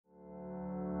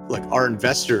look, our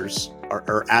investors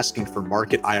are asking for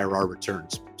market IRR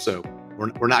returns. So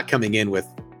we're not coming in with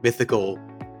mythical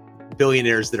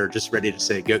billionaires that are just ready to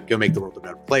say, go make the world a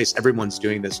better place. Everyone's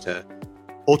doing this to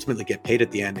ultimately get paid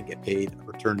at the end and get paid a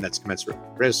return that's commensurate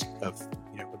with the risk of,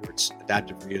 whether it's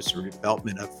adaptive reuse or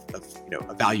development of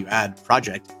a value add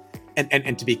project.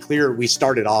 And to be clear, we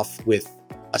started off with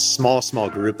a small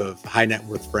group of high net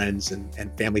worth friends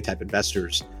and family type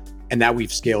investors. And now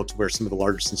we've scaled to where some of the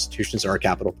largest institutions are our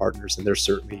capital partners, and they're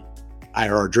certainly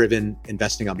IRR driven,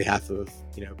 investing on behalf of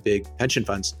big pension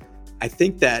funds. I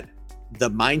think that the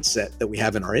mindset that we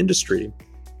have in our industry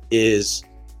is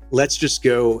let's just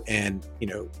go and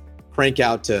crank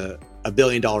out to $1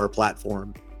 billion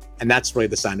platform, and that's really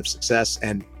the sign of success.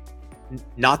 And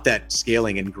not that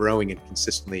scaling and growing and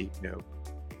consistently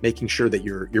making sure that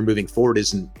you're moving forward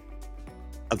isn't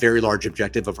a very large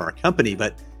objective of our company,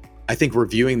 but I think we're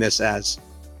viewing this as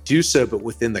do so, but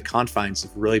within the confines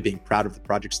of really being proud of the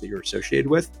projects that you're associated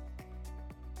with.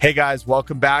 Hey guys,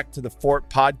 welcome back to the Fort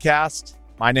Podcast.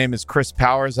 My name is Chris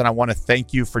Powers, and I want to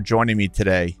thank you for joining me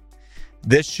today.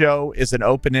 This show is an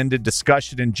open-ended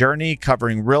discussion and journey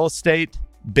covering real estate,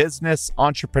 business,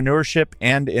 entrepreneurship,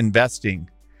 and investing.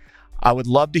 I would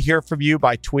love to hear from you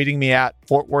by tweeting me at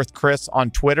Fort Worth Chris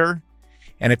on Twitter.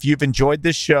 And if you've enjoyed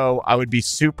this show, I would be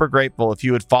super grateful if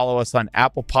you would follow us on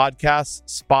Apple Podcasts,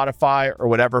 Spotify, or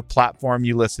whatever platform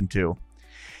you listen to.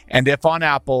 And if on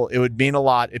Apple, it would mean a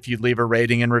lot if you'd leave a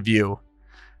rating and review.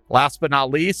 Last but not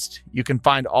least, you can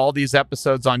find all these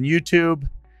episodes on YouTube.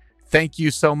 Thank you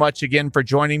so much again for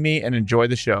joining me, and enjoy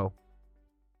the show.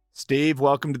 Steve,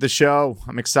 welcome to the show.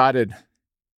 I'm excited.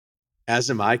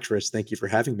 As am I, Chris. Thank you for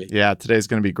having me. Yeah, today's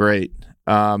going to be great.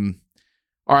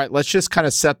 All right, let's just kind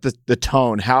of set the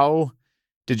tone. How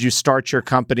did you start your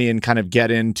company and kind of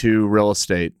get into real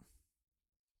estate?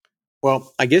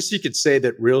 Well, I guess you could say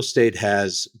that real estate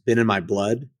has been in my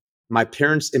blood. My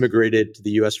parents immigrated to the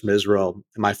U.S. from Israel,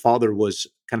 and my father was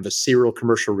kind of a serial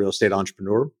commercial real estate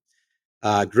entrepreneur.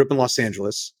 Grew up in Los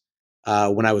Angeles.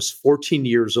 When I was 14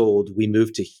 years old, we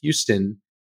moved to Houston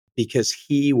because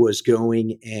he was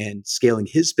going and scaling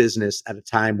his business at a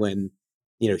time when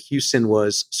Houston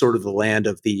was sort of the land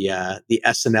of the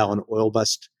S&L and oil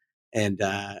bust, and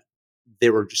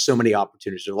there were just so many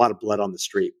opportunities. There's a lot of blood on the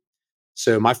street.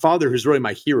 So my father, who's really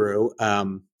my hero,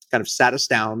 kind of sat us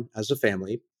down as a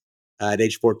family at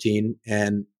age 14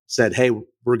 and said, "Hey,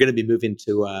 we're going to be moving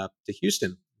to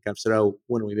Houston." I kind of said, "Oh,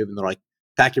 when are we moving?" They're like,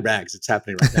 "Pack your bags. It's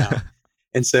happening right now."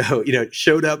 And so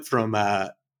showed up from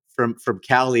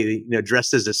Cali,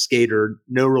 dressed as a skater,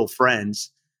 no real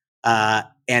friends.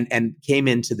 And came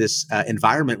into this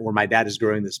environment where my dad is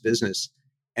growing this business.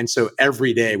 And so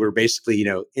every day we're basically,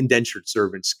 indentured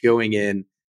servants going in,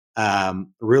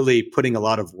 really putting a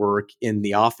lot of work in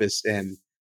the office, and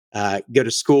go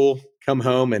to school, come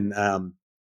home and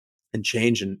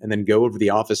change and then go over to the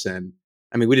office. And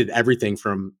I mean, we did everything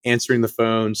from answering the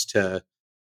phones to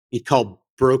he'd call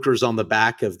brokers on the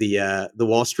back of the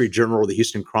Wall Street Journal or the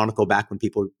Houston Chronicle back when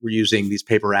people were using these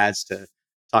paper ads to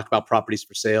talk about properties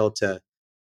for sale, to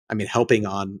helping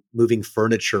on moving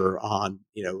furniture, on,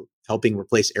 helping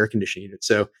replace air conditioning units.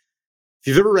 So if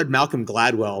you've ever read Malcolm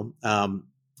Gladwell,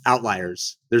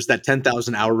 Outliers, there's that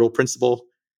 10,000 hour rule principle.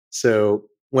 So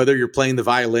whether you're playing the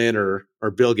violin or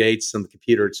Bill Gates on the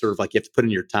computer, it's sort of like you have to put in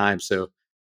your time. So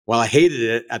while I hated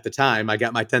it at the time, I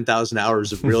got my 10,000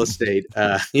 hours of real estate,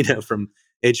 from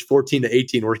age 14 to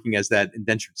 18, working as that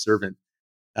indentured servant.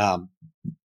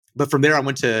 But from there, I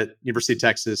went to University of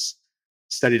Texas,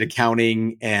 studied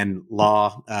accounting and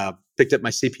law, picked up my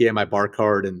CPA, my bar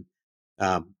card, and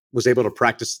was able to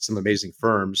practice at some amazing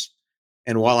firms.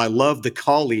 And while I love the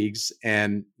colleagues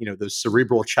and those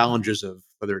cerebral challenges of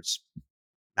whether it's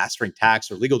mastering tax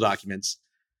or legal documents,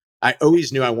 I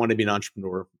always knew I wanted to be an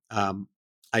entrepreneur.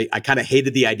 I kind of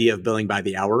hated the idea of billing by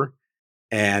the hour,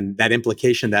 and that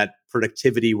implication that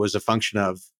productivity was a function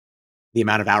of the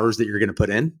amount of hours that you're going to put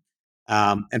in.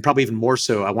 And probably even more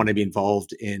so, I want to be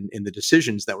involved in the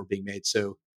decisions that were being made.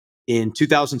 So in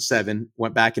 2007,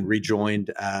 went back and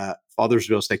rejoined father's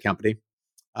real estate company,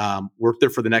 worked there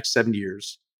for the next 7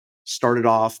 years, started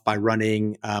off by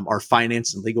running our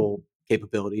finance and legal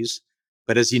capabilities.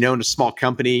 But as you know, in a small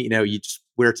company, you just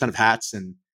wear a ton of hats.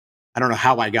 And I don't know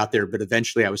how I got there, but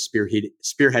eventually I was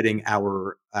spearheading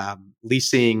our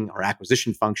leasing, our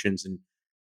acquisition functions. And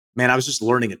man, I was just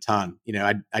learning a ton.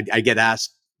 I get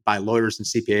asked by lawyers and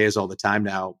CPAs all the time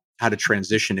now how to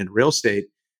transition in real estate.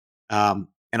 And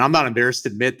I'm not embarrassed to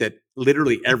admit that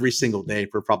literally every single day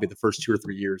for probably the first 2 or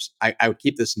 3 years, I would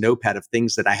keep this notepad of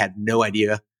things that I had no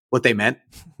idea what they meant,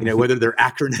 whether they're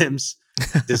acronyms,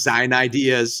 design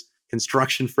ideas,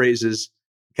 construction phrases.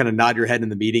 kind of nod your head in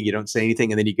the meeting. You don't say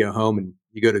anything. And then you go home and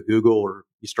you go to Google or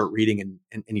you start reading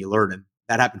and you learn. And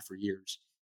that happened for years.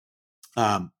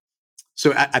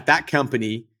 So at that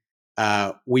company,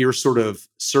 we were sort of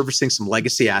servicing some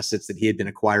legacy assets that he had been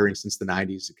acquiring since the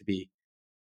 90s. It could be,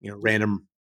 random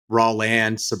raw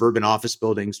land, suburban office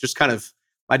buildings, just kind of.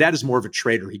 My dad is more of a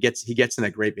trader. He gets in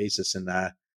at great basis and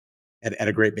at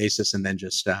a great basis, and then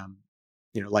just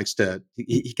likes to.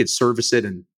 He could service it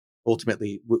and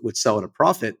ultimately would sell at a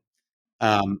profit.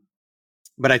 Um,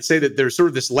 but I'd say that there's sort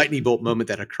of this lightning bolt moment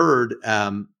that occurred.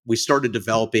 We started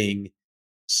developing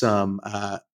some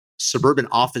suburban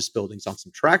office buildings on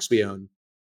some tracks we own.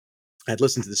 I'd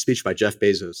listened to the speech by Jeff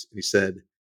Bezos, and he said,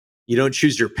 "You don't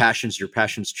choose your passions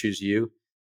choose you."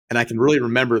 And I can really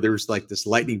remember there was like this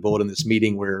lightning bolt in this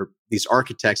meeting where these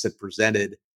architects had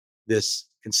presented this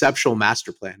conceptual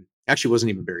master plan. Actually, wasn't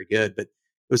even very good, but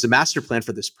it was a master plan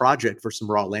for this project for some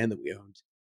raw land that we owned.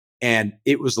 And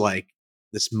it was like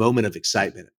this moment of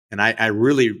excitement. And I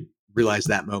really realized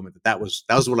that moment that was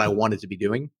what I wanted to be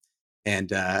doing.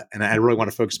 And I really want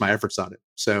to focus my efforts on it.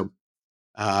 So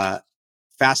uh,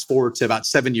 fast forward to about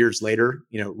 7 years later,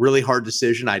 really hard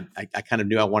decision. I kind of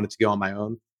knew I wanted to go on my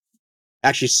own.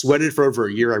 Actually sweated for over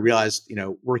a year. I realized,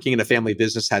 working in a family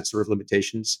business had sort of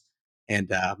limitations.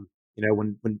 And,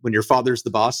 when your father's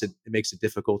the boss, it makes it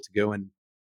difficult to go and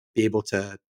be able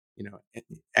to,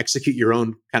 execute your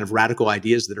own kind of radical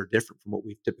ideas that are different from what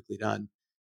we've typically done.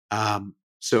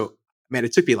 So, man,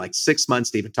 it took me like 6 months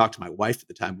to even talk to my wife at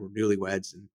the time. We were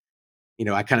newlyweds. And,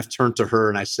 I kind of turned to her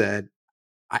and I said,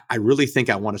 I really think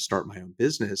I want to start my own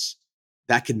business.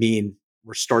 That could mean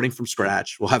we're starting from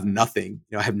scratch. We'll have nothing.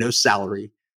 I have no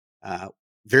salary,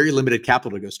 very limited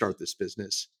capital to go start this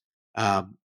business.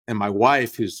 And my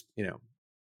wife, who's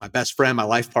my best friend, my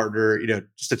life partner,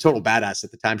 just a total badass at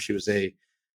the time. She was a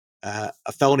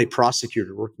felony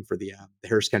prosecutor working for the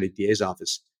Harris County DA's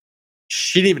office.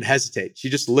 She didn't even hesitate. She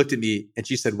just looked at me and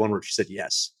she said one word. She said,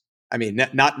 "Yes." I mean,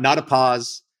 not a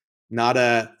pause, not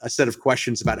a set of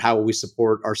questions about how we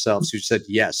support ourselves. Who said,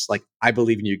 "Yes, like I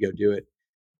believe in you, go do it."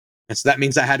 And so that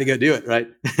means I had to go do it, right?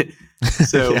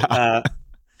 So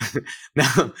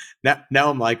Yeah. now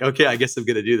I'm like, okay, I guess I'm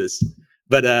going to do this.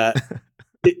 But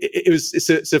it was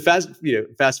so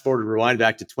fast forward, rewind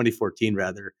back to 2014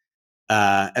 rather,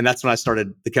 and that's when I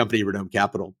started the company Radom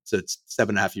Capital. So it's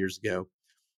 7.5 years ago.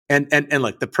 And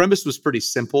like the premise was pretty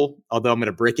simple, although I'm going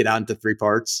to break it out into three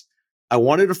parts. I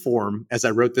wanted to form, as I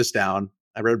wrote this down,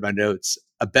 I wrote my notes,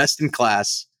 a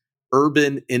best-in-class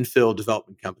urban infill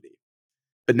development company.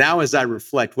 But now as I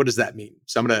reflect, what does that mean?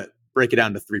 So I'm going to break it down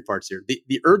into three parts here.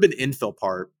 The urban infill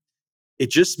part, it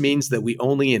just means that we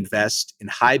only invest in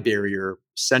high barrier,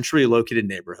 centrally located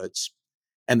neighborhoods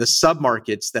and the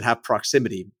submarkets that have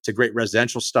proximity to great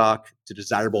residential stock, to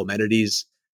desirable amenities.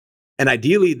 And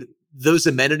ideally, those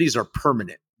amenities are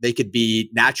permanent. They could be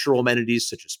natural amenities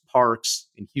such as parks.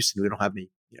 In Houston, we don't have any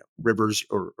rivers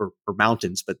or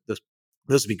mountains, but those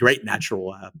would be great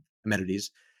natural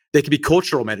amenities. They could be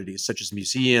cultural amenities such as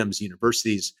museums,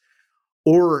 universities,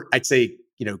 or I'd say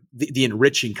the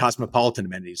enriching cosmopolitan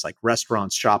amenities like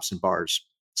restaurants, shops, and bars.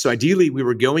 So ideally, we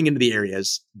were going into the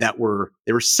areas they were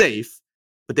safe,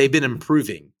 but they've been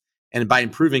improving. And by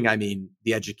improving, I mean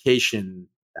the education,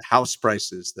 the house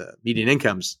prices, the median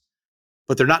incomes,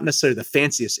 but they're not necessarily the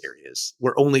fanciest areas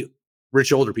where only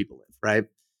rich older people live, right?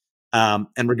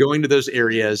 And we're going to those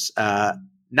areas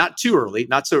not too early,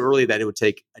 not so early that it would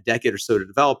take a decade or so to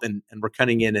develop, and we're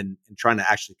cutting in and trying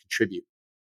to actually contribute.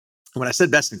 And when I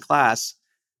said best in class,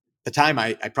 at the time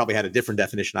I probably had a different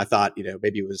definition. I thought,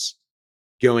 maybe it was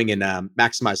going and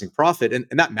maximizing profit, and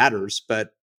that matters. But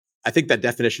I think that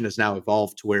definition has now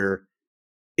evolved to where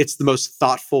it's the most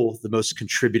thoughtful, the most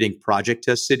contributing project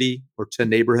to a city or to a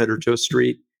neighborhood or to a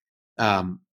street.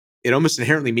 It almost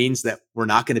inherently means that we're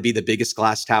not going to be the biggest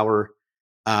glass tower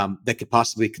that could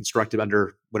possibly be constructed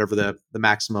under whatever the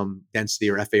maximum density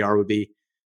or FAR would be.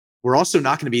 We're also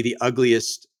not going to be the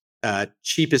ugliest,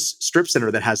 cheapest strip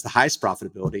center that has the highest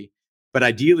profitability. But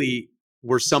ideally,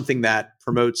 we're something that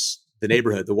promotes the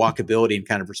neighborhood, the walkability, and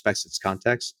kind of respects its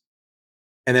context.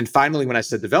 And then finally, when I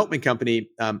said development company,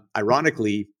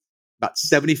 ironically, about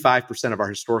 75% of our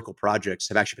historical projects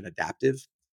have actually been adaptive,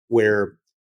 where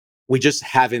we just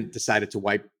haven't decided to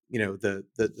wipe,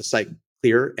 the site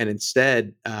clear, and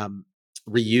instead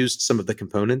reused some of the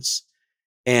components.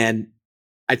 And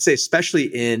I'd say, especially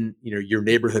in your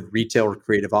neighborhood retail or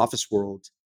creative office world,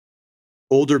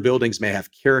 older buildings may have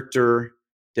character,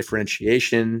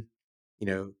 differentiation,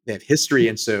 they have history,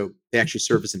 and so they actually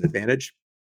serve as an advantage.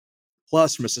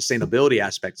 Plus, from a sustainability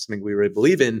aspect, something we really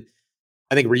believe in,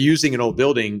 I think reusing an old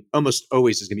building almost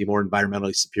always is going to be more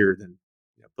environmentally superior than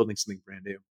building something brand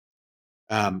new.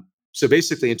 So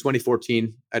basically in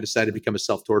 2014, I decided to become a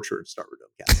self-torturer and start Radom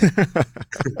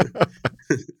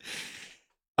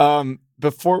Castle.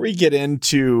 Before we get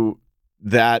into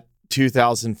that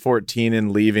 2014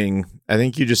 and leaving, I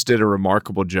think you just did a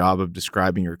remarkable job of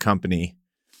describing your company.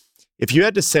 If you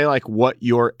had to say like what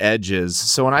your edge is,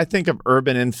 so when I think of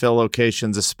urban infill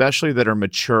locations, especially that are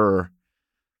mature,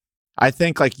 I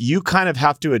think like you kind of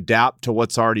have to adapt to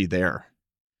what's already there.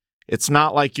 It's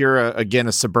not like you're, again,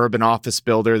 a suburban office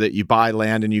builder that you buy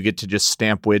land and you get to just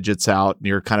stamp widgets out and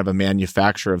you're kind of a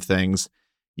manufacturer of things.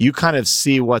 You kind of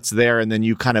see what's there and then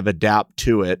you kind of adapt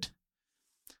to it.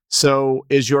 So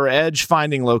is your edge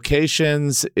finding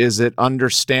locations? Is it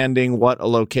understanding what a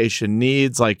location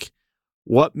needs? Like,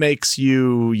 what makes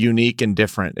you unique and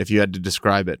different if you had to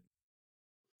describe it?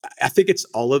 I think it's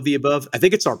all of the above. I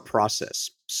think it's our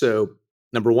process. So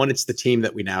number one, it's the team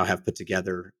that we now have put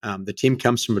together. The team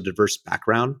comes from a diverse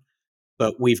background,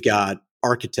 but we've got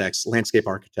architects, landscape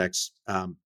architects,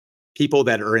 people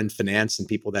that are in finance and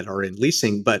people that are in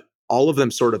leasing, but all of them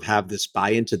sort of have this buy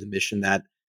into the mission that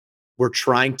we're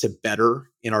trying to better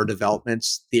in our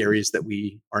developments, the areas that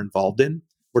we are involved in.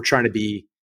 We're trying to be,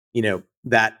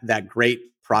 that great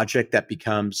project that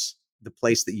becomes the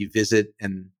place that you visit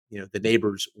and, the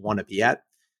neighbors want to be at.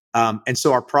 And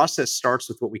so our process starts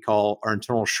with what we call our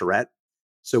internal charrette.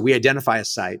 So we identify a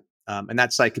site, and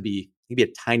that site could be maybe a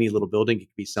tiny little building. It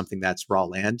could be something that's raw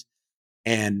land,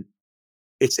 and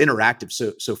it's interactive.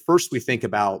 So first we think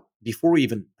about, before we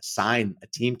even assign a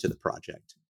team to the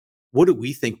project, what do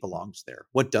we think belongs there?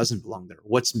 What doesn't belong there?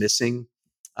 What's missing?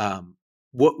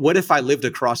 What if I lived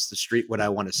across the street? What I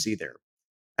want to see there?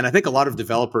 And I think a lot of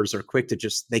developers are quick to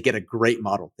they get a great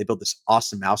model. They build this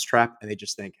awesome mousetrap and they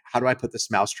just think, how do I put this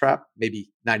mousetrap,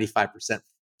 maybe 95%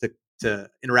 to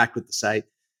interact with the site,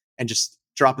 and just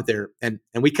drop it there. And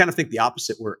we kind of think the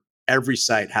opposite, where every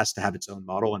site has to have its own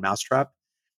model and mousetrap.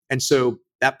 And so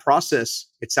that process,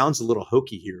 it sounds a little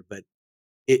hokey here, but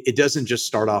it doesn't just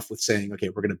start off with saying, okay,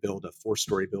 we're going to build a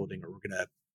 4-story building, or we're going to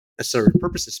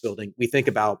repurpose this building. We think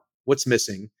about what's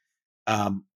missing.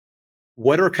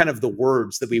 What are kind of the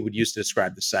words that we would use to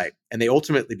describe the site? And they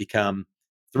ultimately become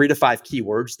 3 to 5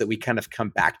 keywords that we kind of come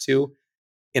back to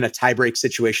in a tie-break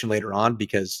situation later on,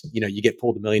 because, you get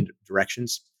pulled a million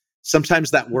directions.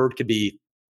 Sometimes that word could be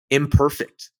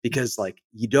imperfect because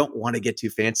you don't want to get too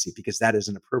fancy because that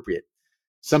isn't appropriate.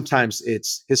 Sometimes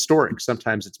it's historic.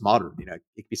 Sometimes it's modern. It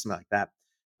could be something like that.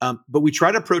 But we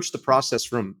try to approach the process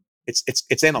from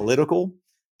it's analytical,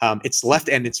 it's left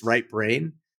and it's right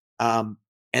brain.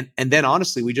 And then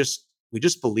honestly, we just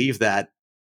believe that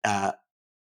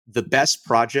the best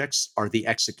projects are the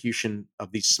execution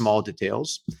of these small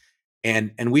details,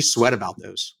 and we sweat about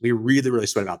those. We really, really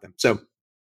sweat about them. So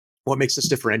what makes us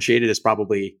differentiated is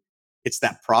probably it's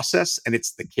that process and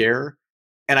it's the care.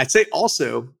 And I'd say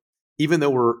also, even though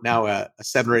we're now a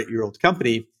 7 or 8 year old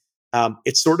company,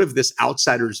 it's sort of this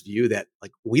outsider's view that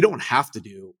we don't have to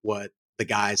do what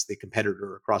the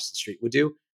competitor across the street would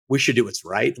do. We should do what's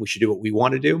right. We should do what we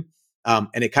want to do.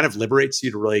 And it kind of liberates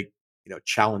you to really,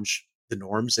 challenge the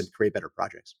norms and create better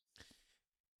projects.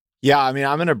 Yeah, I mean,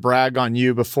 I'm going to brag on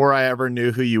you. Before I ever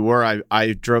knew who you were,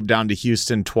 I drove down to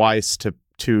Houston twice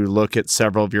to look at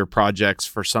several of your projects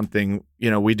for something.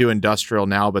 We do industrial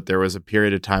now, but there was a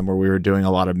period of time where we were doing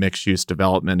a lot of mixed use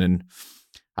development, and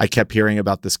I kept hearing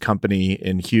about this company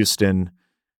in Houston.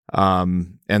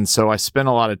 And so I spent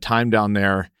a lot of time down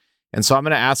there. And so I'm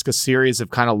going to ask a series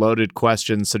of kind of loaded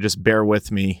questions, so just bear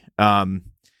with me.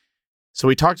 So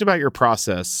we talked about your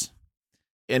process,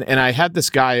 and I had this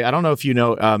guy, I don't know if you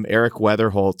know Eric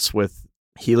Weatherholtz with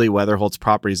Healy Weatherholtz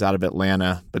Properties out of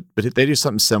Atlanta, but they do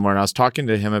something similar. And I was talking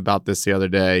to him about this the other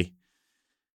day,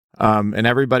 and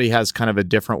everybody has kind of a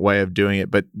different way of doing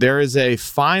it. But there is a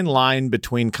fine line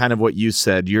between kind of what you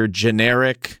said, your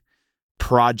generic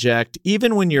project,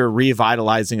 even when you're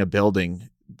revitalizing a building,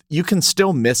 you can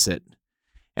still miss it.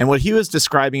 And what he was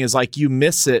describing is you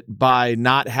miss it by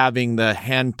not having the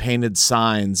hand painted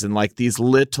signs and these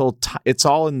little, it's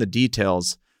all in the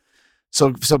details.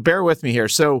 So bear with me here.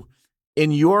 So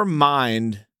in your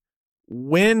mind,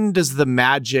 when does the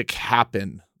magic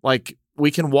happen?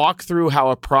 We can walk through how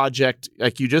a project,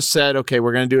 you just said, okay,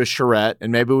 we're going to do a charrette,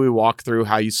 and maybe we walk through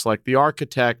how you select the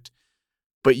architect,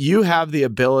 but you have the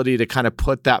ability to kind of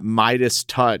put that Midas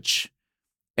touch.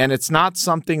 And it's not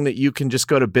something that you can just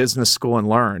go to business school and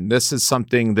learn. This is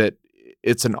something that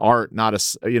it's an art, not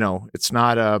it's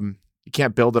not, you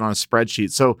can't build it on a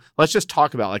spreadsheet. So let's just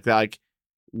talk about that.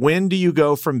 When do you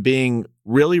go from being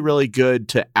really, really good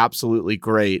to absolutely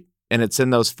great? And it's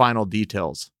in those final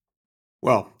details.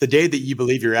 Well, the day that you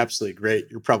believe you're absolutely great,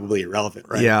 you're probably irrelevant,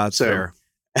 right? Yeah, that's So, fair.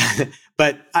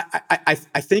 but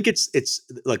I think it's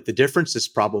like the difference is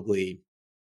probably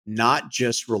not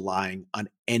just relying on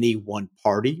any one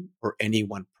party or any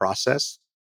one process,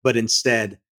 but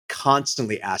instead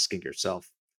constantly asking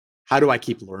yourself, how do I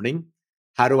keep learning?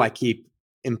 How do I keep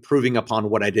improving upon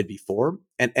what I did before?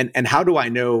 And how do I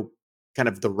know kind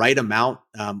of the right amount?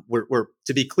 Where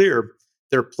to be clear,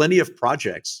 there are plenty of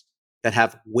projects that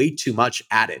have way too much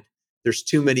added. There's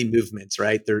too many movements,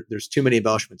 right? There's too many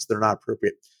embellishments. They're not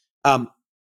appropriate. Um,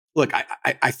 Look,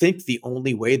 I think the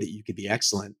only way that you could be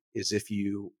excellent is if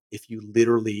you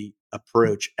literally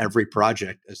approach every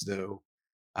project as though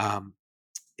um,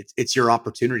 it's your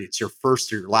opportunity. It's your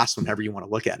first or your last one, however you want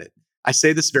to look at it. I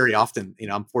say this very often.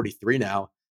 I'm 43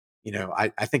 now.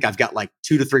 I think I've got like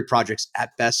 2 to 3 projects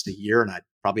at best a year, and I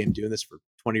probably am doing this for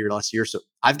 20 or less years. So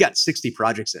I've got 60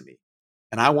 projects in me,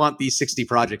 and I want these 60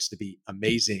 projects to be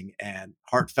amazing and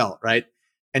heartfelt, right?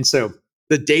 And so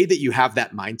the day that you have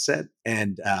that mindset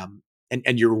and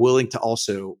you're willing to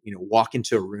also walk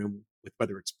into a room with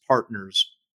whether it's partners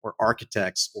or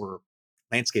architects or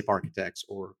landscape architects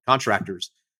or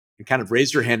contractors and kind of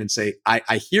raise your hand and say,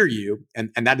 I hear you.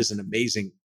 And that is an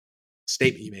amazing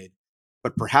statement you made.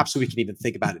 But perhaps we can even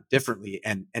think about it differently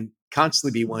and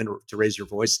constantly be willing to raise your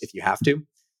voice if you have to.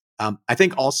 I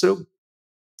think also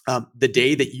the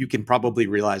day that you can probably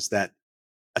realize that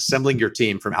assembling your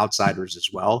team from outsiders as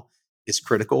well is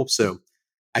critical. So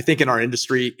I think in our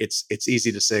industry, it's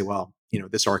easy to say, well,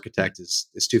 this architect is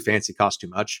too fancy, costs too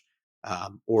much,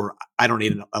 or I don't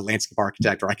need a landscape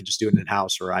architect, or I can just do it in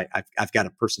house, or I've got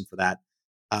a person for that.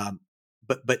 Um,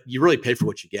 but you really pay for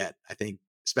what you get. I think,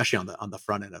 especially on the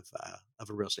front end of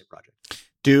a real estate project.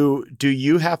 Do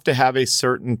you have to have a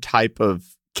certain type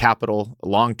of capital,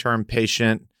 long-term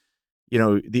patient?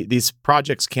 These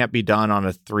projects can't be done on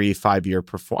a 3-5 year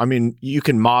I mean, you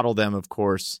can model them, of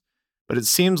course, but it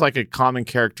seems like a common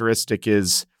characteristic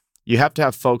is you have to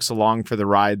have folks along for the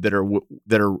ride that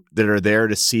are there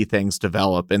to see things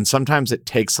develop. And sometimes it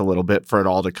takes a little bit for it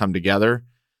all to come together.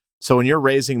 So when you're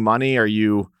raising money, are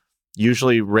you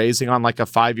usually raising on like a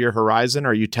 5-year horizon? Or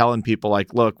are you telling people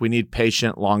like, look, we need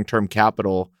patient long-term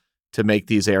capital to make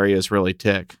these areas really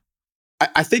tick?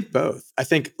 I think both. I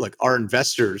think, look, our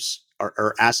investors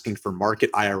are asking for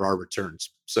market IRR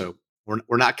returns. So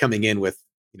we're not coming in with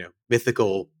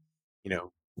mythical you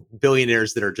know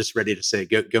billionaires that are just ready to say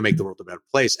go make the world a better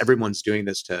place. Everyone's doing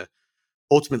this to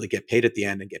ultimately get paid at the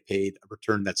end and get paid a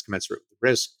return that's commensurate with the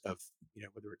risk of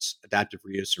whether it's adaptive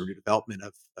reuse or new development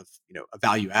of a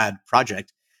value add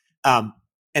project. Um,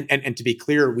 and to be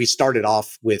clear, we started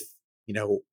off with you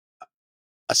know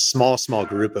a small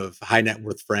group of high net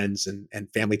worth friends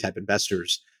and family type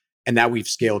investors. And now we've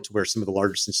scaled to where some of the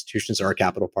largest institutions are our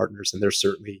capital partners. And they're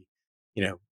certainly, you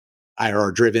know,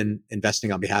 IRR driven,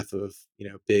 investing on behalf of,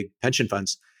 big pension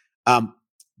funds. Um,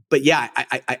 but yeah,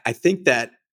 I think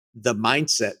that the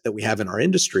mindset that we have in our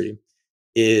industry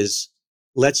is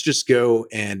let's just go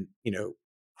and,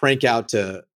 crank out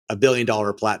to $1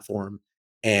 billion platform.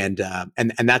 And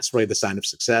that's really the sign of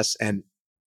success. And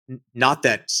not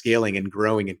that scaling and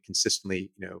growing and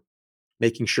consistently,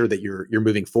 making sure that you're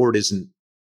moving forward isn't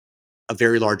a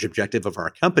very large objective of our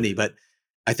company, but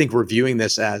I think we're viewing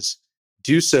this as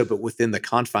do so, but within the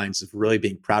confines of really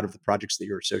being proud of the projects that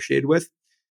you're associated with.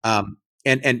 And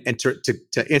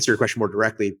to answer your question more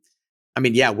directly, I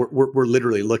mean, yeah, we're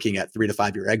literally looking at 3 to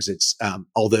 5 year exits.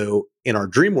 Although in our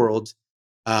dream world,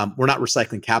 we're not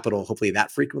recycling capital hopefully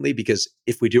that frequently, because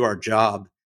if we do our job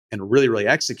and really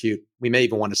execute, we may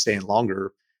even want to stay in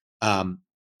longer.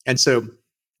 And so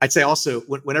I'd say also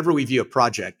whenever we view a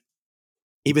project,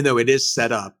 even though it is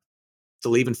set up to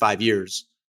leave in 5 years,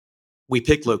 we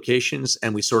pick locations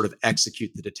and we sort of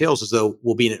execute the details as though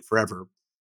we'll be in it forever.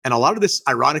 And a lot of this,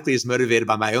 ironically, is motivated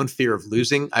by my own fear of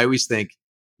losing. I always think,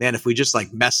 man, if we just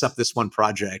like mess up this one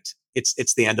project,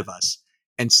 it's the end of us.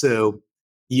 And so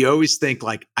you always think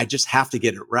like, I just have to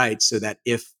get it right so that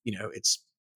if it's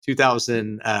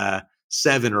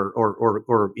 2007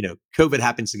 or COVID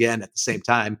happens again at the same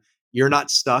time, you're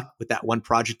not stuck with that one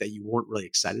project that you weren't really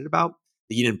excited about,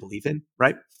 that you didn't believe in,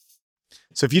 right?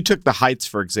 So if you took the Heights,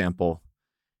 for example,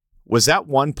 was that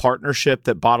one partnership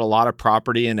that bought a lot of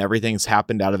property and everything's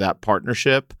happened out of that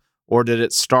partnership? Or did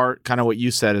it start kind of what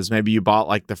you said is maybe you bought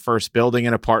like the first building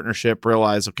in a partnership,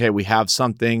 realize, okay, we have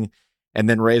something, and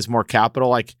then raise more capital?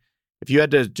 Like if you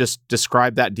had to just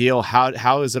describe that deal,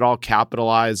 how is it all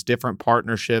capitalized, different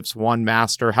partnerships, one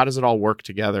master? How does it all work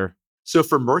together? So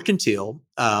for Mercantile,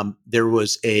 there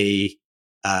was a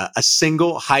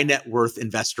single high net worth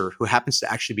investor who happens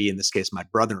to actually be, in this case, my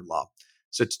brother-in-law.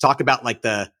 So to talk about like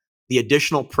the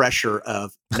additional pressure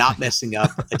of not messing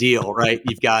up a deal, right?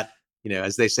 You've got,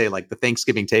 as they say, like the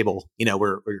Thanksgiving table,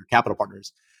 where your capital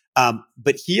partners.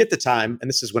 But he at the time, and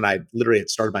this is when I literally had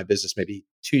started my business maybe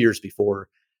 2 years before,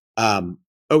 um,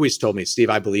 always told me, Steve,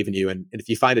 I believe in you. And if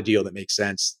you find a deal that makes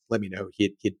sense, let me know.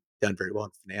 He'd done very well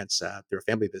in finance through a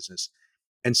family business.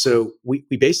 And so we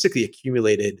basically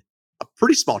accumulated a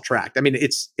pretty small tract. I mean,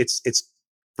 it's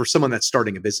for someone that's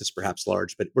starting a business, perhaps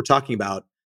large, but we're talking about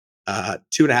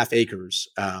 2.5 acres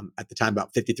at the time,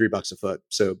 about $53 a foot.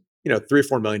 So, $3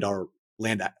 or $4 million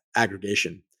land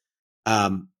aggregation.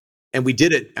 Um, and we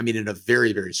did it, I mean, in a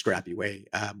very, very scrappy way.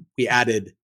 Uh,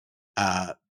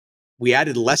 we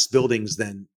added less buildings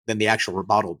than the actual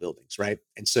remodeled buildings, right?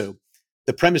 And so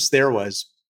the premise there was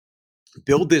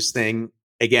build this thing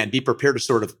again, be prepared to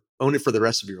sort of own it for the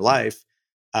rest of your life.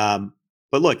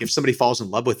 But look, if somebody falls in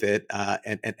love with it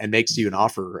and makes you an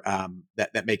offer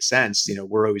that makes sense,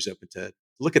 we're always open to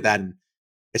look at that. And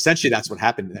essentially, that's what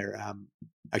happened there.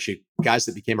 Actually, guys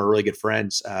that became our really good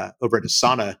friends over at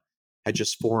Asana had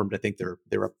just formed. I think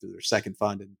they're up to their second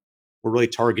fund, and we're really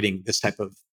targeting this type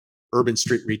of urban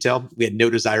street retail. We had no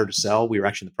desire to sell. We were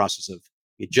actually in the process of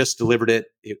we had just delivered it.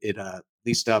 It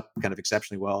leased up kind of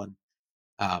exceptionally well, and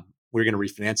we were going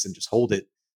to refinance and just hold it.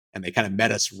 And they kind of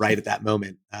met us right at that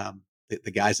moment.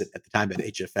 The guys at the time at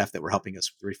HFF that were helping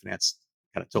us with the refinance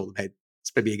kind of told them, "Hey, it's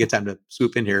going to be a good time to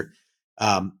swoop in here."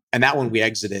 And that one we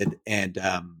exited, and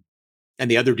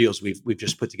the other deals we've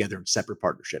just put together in separate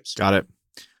partnerships. Got it.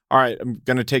 All right, I'm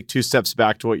going to take 2 steps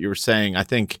back to what you were saying. I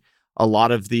think a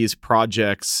lot of these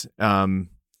projects, you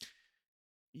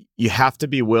have to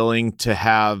be willing to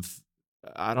have,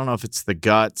 I don't know if it's the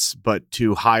guts, but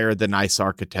to hire the nice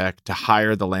architect, to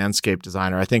hire the landscape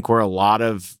designer. I think where a lot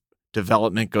of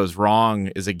development goes wrong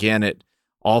is, again, it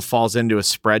all falls into a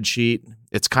spreadsheet.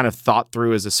 It's kind of thought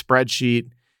through as a spreadsheet.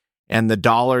 And the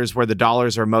dollars, where the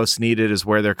dollars are most needed, is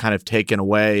where they're kind of taken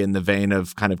away in the vein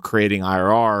of kind of creating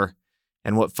IRR.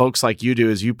 And what folks like you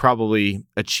do is you probably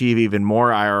achieve even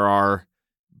more IRR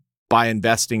by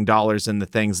investing dollars in the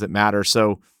things that matter.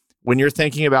 So when you're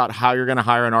thinking about how you're going to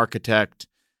hire an architect,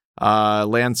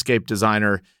 landscape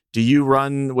designer, do you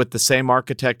run with the same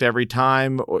architect every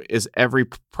time? Or is every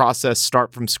process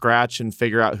start from scratch and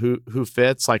figure out who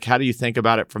fits? Like, how do you think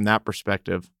about it from that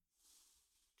perspective?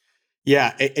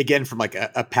 Yeah, again, from like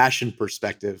a passion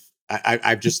perspective,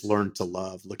 I've just learned to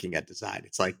love looking at design.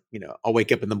 It's like, I'll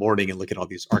wake up in the morning and look at all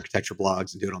these architecture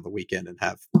blogs and do it on the weekend and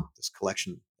have this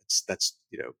collection that's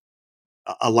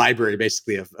a library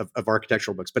basically of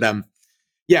architectural books. But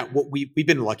yeah, what we've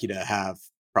been lucky to have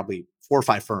probably 4 or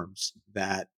 5 firms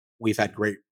that we've had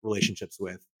great relationships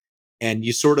with, and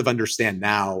you sort of understand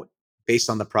now based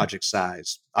on the project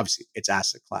size. Obviously, it's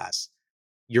asset class,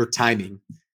 your timing,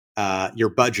 your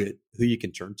budget, who you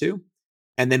can turn to,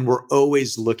 and then we're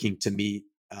always looking to meet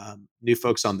new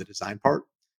folks on the design part.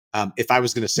 If I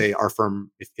was going to say our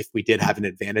firm, if we did have an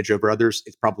advantage over others,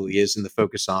 it probably is in the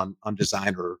focus on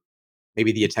design, or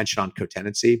maybe the attention on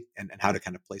co-tenancy and how to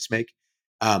kind of place make.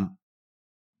 Um,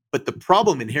 but the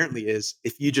problem inherently is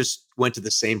if you just went to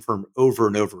the same firm over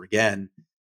and over again,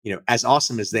 as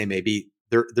awesome as they may be,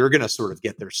 they're going to sort of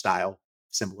get their style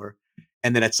similar.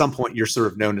 And then at some point, you're sort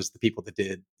of known as the people that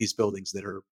did these buildings that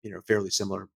are fairly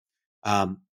similar.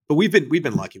 But we've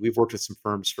been lucky. We've worked with some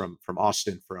firms from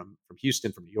Austin, from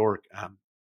Houston, from New York,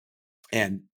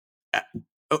 and uh,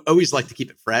 always like to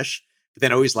keep it fresh. But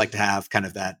then always like to have kind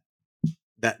of that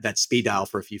speed dial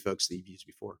for a few folks that you've used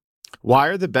before. Why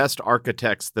are the best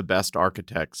architects the best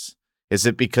architects? Is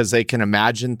it because they can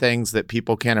imagine things that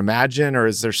people can't imagine, or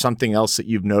is there something else that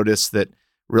you've noticed that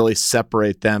really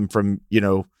separate them from,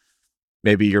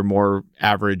 maybe your more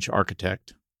average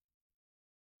architect?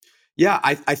 Yeah,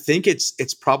 I think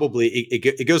it's probably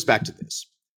it goes back to this.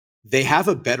 They have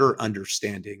a better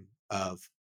understanding of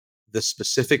the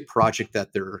specific project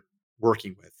that they're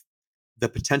working with, the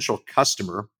potential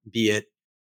customer, be it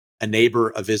a neighbor,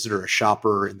 a visitor, a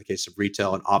shopper in the case of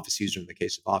retail, an office user in the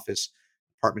case of office,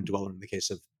 apartment dweller in the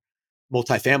case of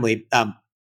multifamily.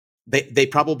 They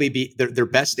probably they're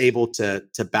best able to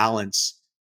balance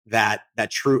that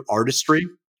true artistry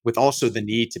with also the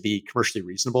need to be commercially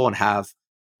reasonable and have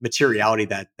materiality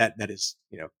that is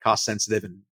cost sensitive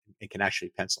and can actually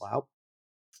pencil out.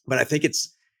 But I think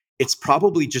it's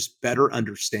probably just better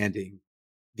understanding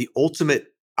the ultimate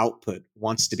output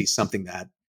wants to be something that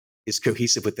is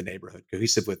cohesive with the neighborhood,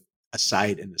 cohesive with a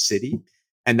site in the city,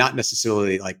 and not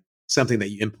necessarily like something that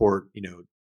you import,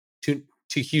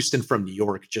 to Houston from New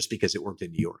York just because it worked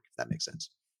in New York, if that makes sense.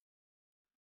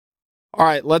 All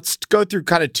right, let's go through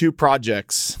kind of two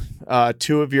projects.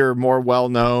 Two of your more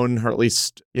well-known, or at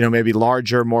least, maybe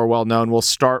larger, more well-known. We'll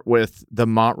start with the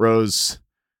Montrose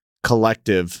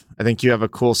Collective. I think you have a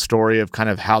cool story of kind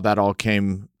of how that all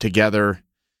came together,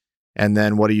 and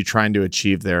then what are you trying to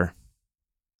achieve there?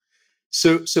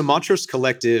 So Montrose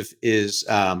Collective is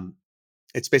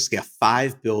it's basically a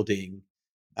 5 building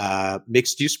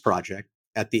mixed use project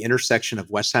at the intersection of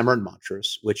Westheimer and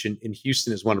Montrose, which in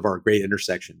Houston is one of our great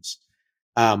intersections.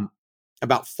 Um,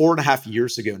 about 4.5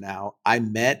 years ago now, I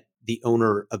met the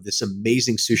owner of this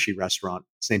amazing sushi restaurant.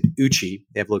 It's named Uchi.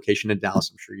 They have a location in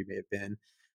Dallas. I'm sure you may have been.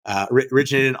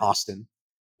 Originated in Austin.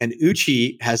 And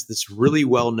Uchi has this really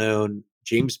well-known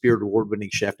James Beard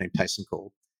award-winning chef named Tyson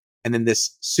Cole. And then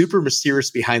this super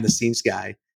mysterious behind-the-scenes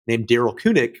guy named Daryl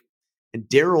Kunick. And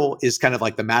Daryl is kind of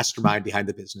like the mastermind behind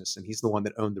the business. And he's the one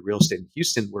that owned the real estate in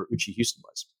Houston where Uchi Houston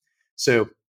was. So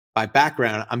by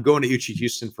background, I'm going to Uchi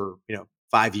Houston for,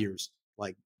 5 years.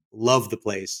 Like, love the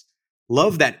place,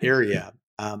 love that area.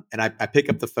 And I pick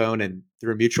up the phone and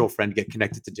through a mutual friend get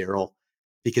connected to Daryl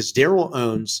because Daryl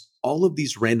owns all of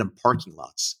these random parking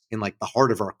lots in like the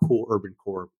heart of our cool urban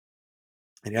core.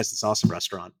 And he has this awesome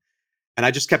restaurant. And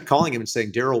I just kept calling him and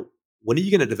saying, Daryl, when are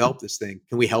you going to develop this thing?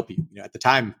 Can we help you? At the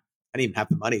time, I didn't even have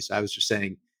the money. So I was just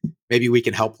saying, maybe we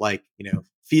can help, like,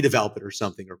 fee develop it or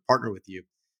something or partner with you.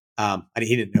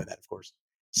 He didn't know that, of course.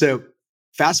 So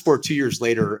fast forward 2 years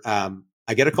later,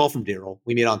 I get a call from Daryl.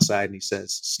 We meet on site and he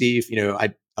says, Steve,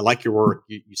 I like your work.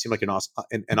 You seem like an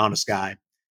honest guy.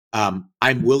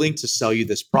 I'm willing to sell you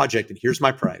this project and here's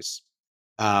my price.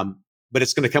 But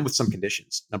it's going to come with some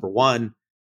conditions. Number one,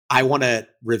 I want to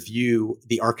review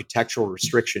the architectural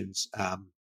restrictions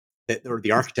or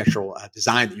the architectural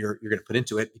design that you're going to put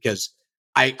into it because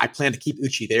I plan to keep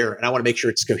Uchi there and I want to make sure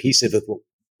it's cohesive with what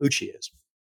Uchi is.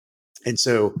 And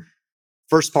so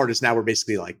first part is now we're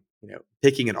basically like,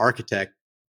 picking an architect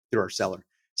through our seller.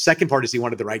 Second part is he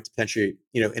wanted the right to potentially,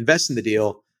 invest in the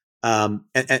deal. And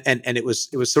it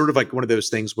was sort of like one of those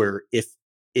things where if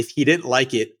he didn't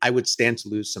like it, I would stand to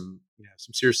lose some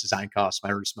serious design costs,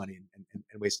 my earnest money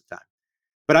and waste of time.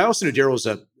 But I also know Daryl's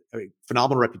a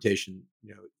phenomenal reputation.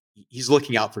 He's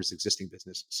looking out for his existing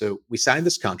business. So we signed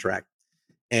this contract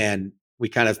and we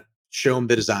kind of show him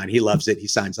the design. He loves it. He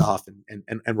signs off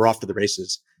and we're off to the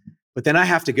races. But then I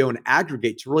have to go and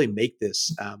aggregate to really make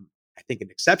this, I think, an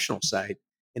exceptional site,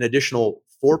 an additional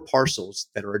 4 parcels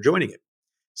that are adjoining it.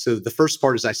 So the first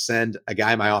part is I send a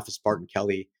guy in my office, Barton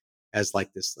Kelly, as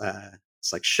like this,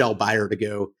 it's like shell buyer to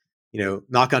go,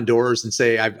 knock on doors and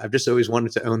say, I've just always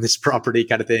wanted to own this property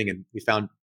kind of thing. And we found,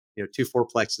 2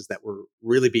 fourplexes that were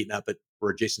really beaten up, but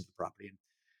were adjacent to the property. And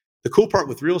the cool part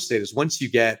with real estate is once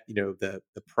you get, the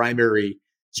primary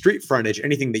street frontage,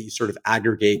 anything that you sort of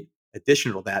aggregate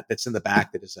additional that's in the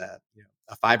back that is a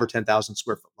 5 or 10,000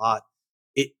 square foot lot,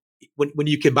 it when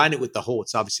you combine it with the whole,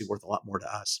 it's obviously worth a lot more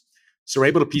to us. So we're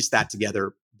able to piece that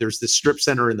together. There's this strip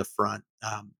center in the front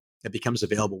that becomes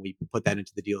available. We put that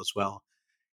into the deal as well.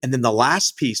 And then the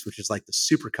last piece, which is like the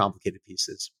super complicated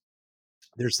pieces,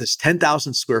 there's this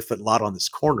 10,000 square foot lot on this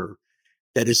corner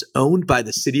that is owned by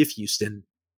the city of Houston,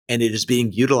 and it is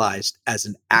being utilized as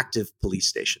an active police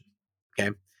station.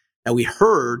 Okay. Now we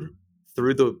heard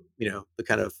through the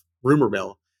kind of rumor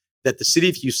mill that the city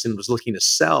of Houston was looking to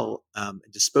sell and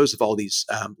dispose of all these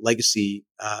legacy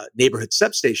neighborhood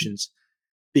substations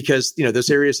because those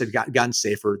areas have gotten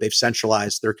safer. They've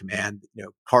centralized their command.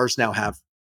 Cars now have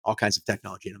all kinds of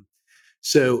technology in them.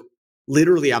 So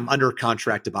literally, I'm under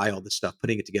contract to buy all this stuff,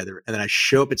 putting it together, and then I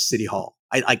show up at City Hall.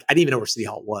 I didn't even know where City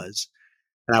Hall was,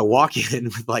 and I walk in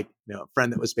with a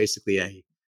friend that was basically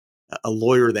a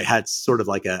lawyer that had sort of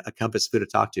like a compass who to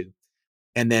talk to.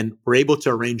 And then we're able to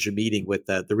arrange a meeting with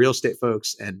the real estate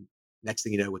folks. And next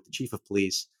thing you know, with the chief of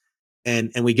police.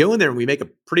 And we go in there and we make a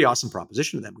pretty awesome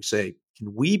proposition to them. We say,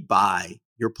 can we buy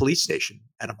your police station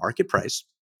at a market price?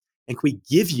 And can we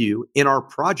give you in our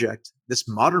project this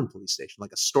modern police station,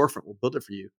 like a storefront? We'll build it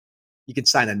for you. You can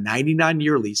sign a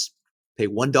 99-year lease, pay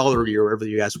 $1 a year, wherever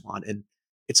you guys want. And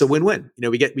it's a win-win.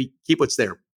 We keep what's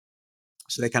there.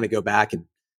 So they kind of go back and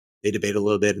they debate a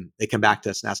little bit and they come back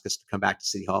to us and ask us to come back to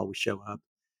City Hall. We show up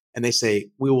and they say,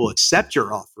 we will accept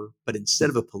your offer, but instead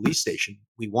of a police station,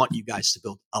 we want you guys to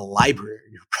build a library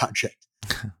in your project.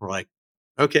 We're like,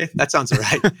 okay, that sounds all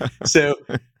right. So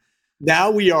now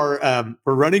we're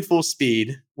running full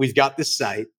speed. We've got this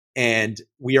site and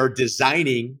we are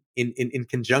designing in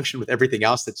conjunction with everything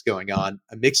else that's going on,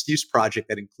 a mixed use project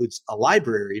that includes a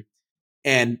library.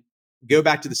 And go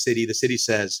back to the city. The city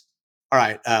says, all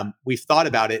right, we've thought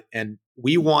about it and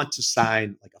we want to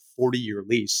sign like a 40-year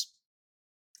lease.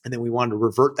 And then we want to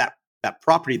revert that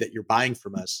property that you're buying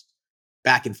from us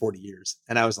back in 40 years.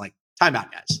 And I was like, time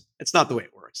out, guys. It's not the way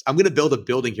it works. I'm going to build a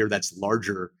building here that's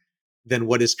larger than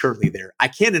what is currently there. I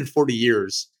can't in 40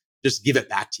 years just give it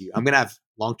back to you. I'm going to have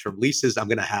long-term leases. I'm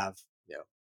going to have,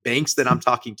 banks that I'm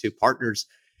talking to, partners.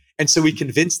 And so we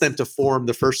convinced them to form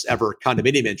the first ever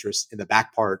condominium interest in the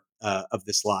back part of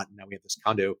this lot. And now we have this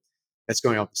condo that's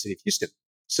going on with the city of Houston.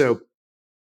 So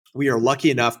we are lucky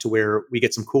enough to where we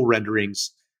get some cool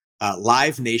renderings.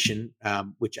 Live Nation,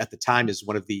 which at the time is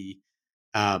one of the,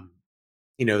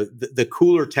 the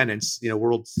cooler tenants,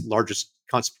 world's largest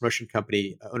concert promotion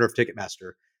company, owner of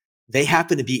Ticketmaster, they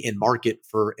happen to be in market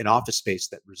for an office space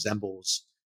that resembles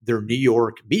their New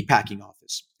York meatpacking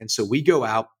office. And so we go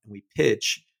out and we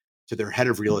pitch to their head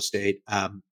of real estate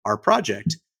our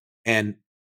project, and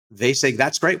they say,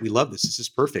 that's great. We love this. This is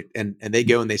perfect. And they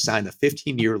go and they sign a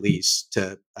 15-year lease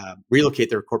to relocate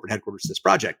their corporate headquarters to this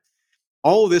project.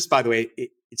 All of this, by the way,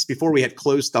 it's before we had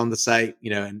closed on the site,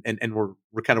 and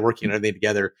we're kind of working on everything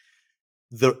together.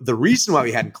 The reason why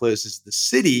we hadn't closed is the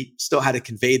city still had to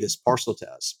convey this parcel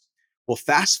to us. Well,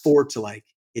 fast forward to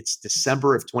it's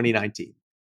December of 2019.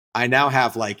 I now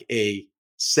have a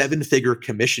 7-figure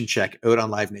commission check owed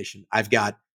on Live Nation. I've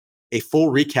got a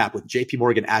full recap with JP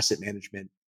Morgan Asset Management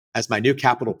as my new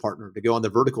capital partner to go on the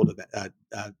vertical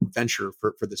venture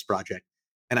for this project.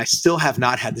 And I still have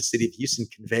not had the city of Houston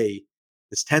convey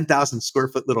this 10,000 square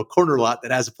foot little corner lot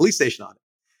that has a police station on it.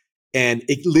 And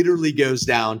it literally goes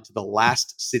down to the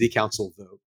last city council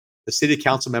vote. The city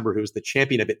council member who was the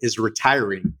champion of it is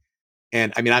retiring.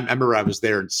 And I remember I was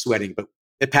there and sweating, but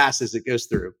it passes, it goes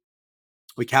through.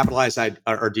 We capitalize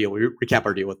our deal. We recap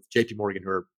our deal with JP Morgan, who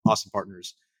are awesome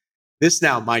partners. This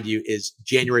now, mind you, is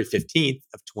January 15th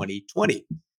of 2020.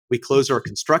 We close our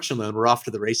construction loan. We're off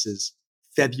to the races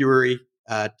February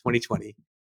 2020.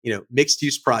 Mixed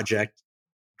use project.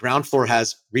 Ground floor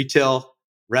has retail,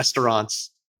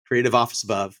 restaurants, creative office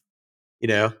above,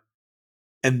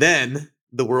 and then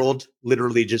the world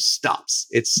literally just stops.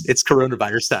 It's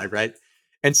coronavirus time, right?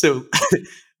 And so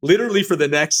literally for the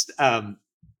next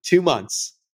 2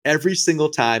 months, every single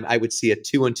time I would see a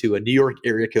 212, a New York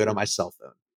area code on my cell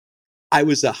phone, I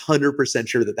was 100%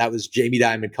 sure that was Jamie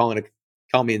Dimon calling to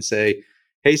call me and say,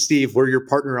 hey, Steve, we're your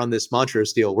partner on this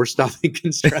Montrose deal. We're stopping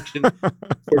construction.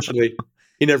 Fortunately,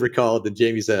 he never called. And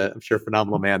Jamie's I'm sure, a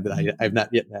phenomenal man that I have not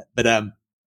yet met. But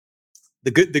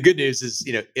the good news is,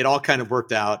 it all kind of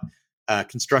worked out.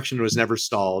 Construction was never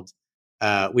stalled.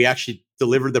 We actually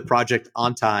delivered the project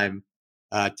on time.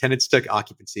 Tenants took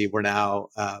occupancy. We're now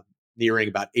nearing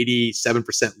about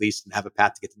 87% leased and have a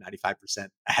path to get to 95%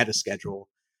 ahead of schedule.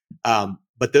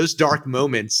 But those dark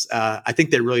moments, I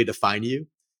think they really define you,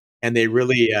 and they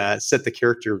really set the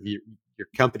character of your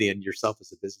company and yourself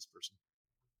as a business person.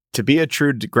 To be a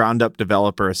true ground up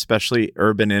developer, especially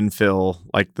urban infill,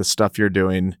 like the stuff you're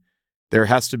doing, there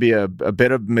has to be a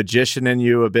bit of magician in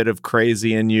you, a bit of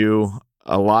crazy in you,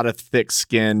 a lot of thick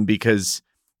skin, because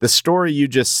the story you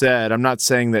just said, I'm not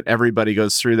saying that everybody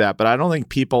goes through that, but I don't think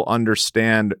people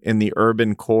understand in the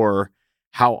urban core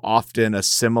how often a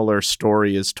similar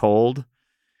story is told.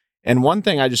 And one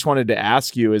thing I just wanted to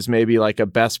ask you is maybe like a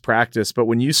best practice, but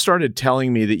when you started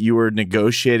telling me that you were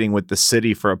negotiating with the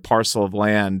city for a parcel of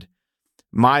land,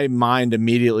 my mind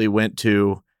immediately went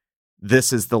to,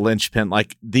 this is the linchpin.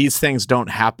 Like, these things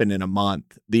don't happen in a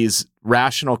month. These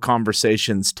rational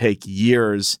conversations take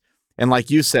years. And like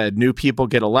you said, new people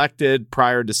get elected,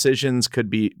 prior decisions could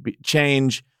be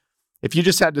change. If you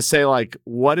just had to say,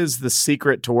 what is the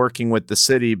secret to working with the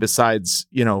city besides,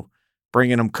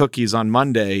 bringing them cookies on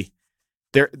Monday,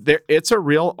 it's a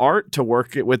real art to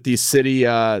work with these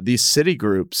city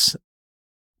groups.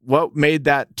 What made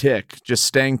that tick? Just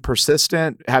staying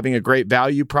persistent, having a great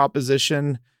value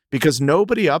proposition, because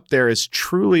nobody up there is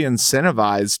truly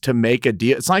incentivized to make a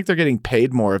deal. It's not like they're getting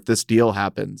paid more if this deal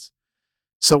happens.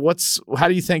 So how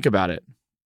do you think about it?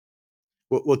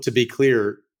 Well, to be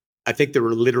clear, I think there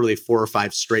were literally 4 or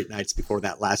 5 straight nights before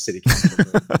that last city council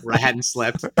where I hadn't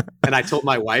slept. And I told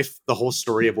my wife the whole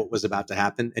story of what was about to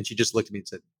happen. And she just looked at me and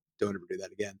said, don't ever do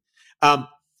that again.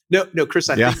 No, Chris,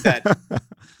 I think that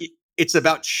it's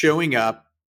about showing up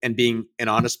and being an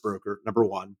honest broker, number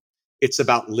one. It's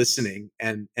about listening.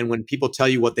 And when people tell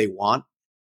you what they want,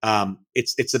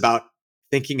 it's about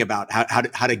thinking about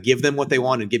how to give them what they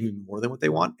want and give them more than what they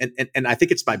want. And I think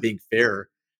it's by being fair.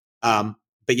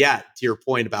 But yeah, to your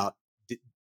point about,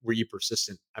 were you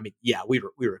persistent? We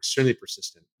were extremely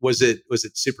persistent. Was it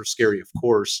super scary? Of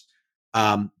course.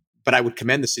 But I would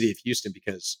commend the city of Houston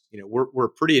because, we're a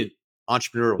pretty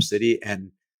entrepreneurial city.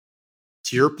 And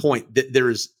to your point,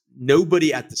 there is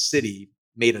nobody at the city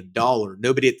made $1.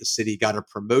 Nobody at the city got a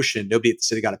promotion. Nobody at the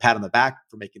city got a pat on the back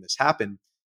for making this happen.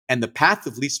 And the path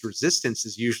of least resistance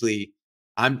is usually,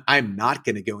 I'm not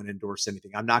going to go and endorse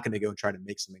anything. I'm not going to go and try to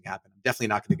make something happen. I'm definitely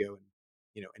not going to go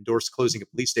and endorse closing a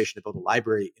police station to build a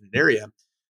library in an area.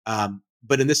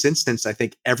 But in this instance, I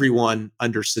think everyone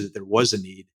understood that there was a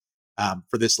need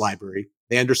for this library.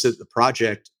 They understood that the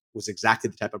project was exactly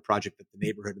the type of project that the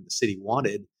neighborhood and the city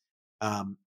wanted.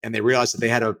 And they realized that they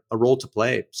had a role to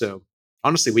play. So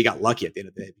honestly, we got lucky at the end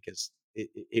of the day because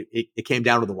it came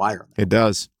down to the wire. It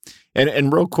does.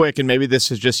 And real quick, and maybe this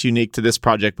is just unique to this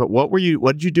project, but what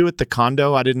did you do at the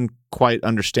condo? I didn't quite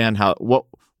understand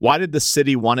why did the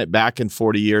city want it back in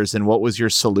 40 years, and what was your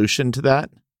solution to that?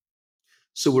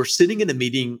 So we're sitting in a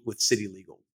meeting with city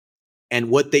legal. And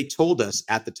what they told us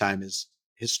at the time is,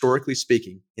 historically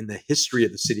speaking, in the history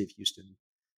of the city of Houston,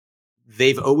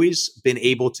 they've always been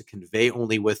able to convey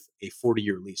only with a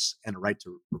 40-year lease and a right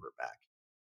to revert back.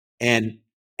 And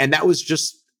that was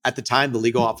just at the time the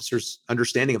legal officer's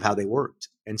understanding of how they worked.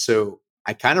 And so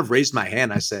I kind of raised my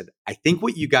hand. I said, I think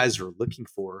what you guys are looking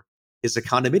for is a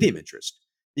condominium interest,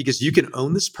 because you can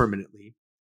own this permanently.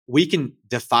 We can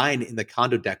define in the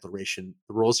condo declaration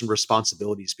the roles and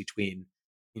responsibilities between,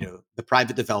 the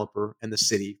private developer and the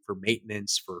city for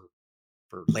maintenance, for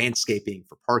landscaping,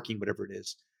 for parking, whatever it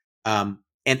is.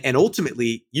 And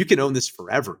ultimately, you can own this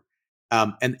forever.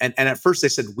 And at first they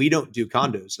said, we don't do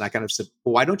condos. And I kind of said,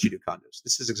 well, why don't you do condos?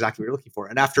 This is exactly what you're looking for.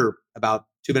 And after about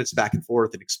 2 minutes back and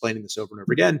forth and explaining this over and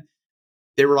over again,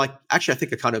 they were like, actually, I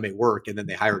think a condo may work. And then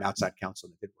they hired outside counsel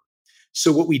and it did work.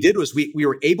 So what we did was we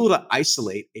were able to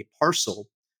isolate a parcel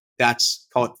that's,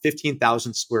 call it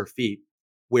 15,000 square feet,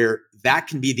 where that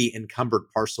can be the encumbered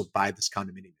parcel by this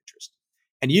condominium interest.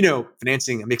 And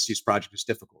financing a mixed-use project is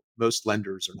difficult. Most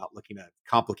lenders are not looking to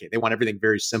complicate. They want everything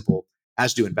very simple,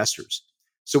 as do investors.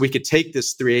 So we could take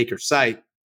this 3-acre site,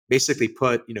 basically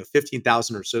put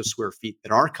 15,000 or so square feet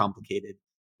that are complicated.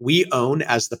 We own,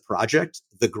 as the project,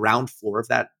 the ground floor of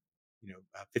that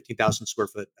 15,000 square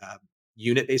foot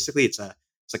unit. Basically, it's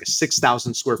like a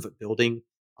 6,000 square foot building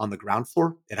on the ground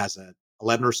floor. It has a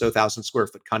 11 or so thousand square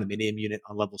foot condominium unit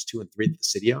on levels 2 and 3 that the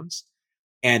city owns.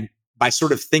 And by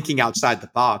sort of thinking outside the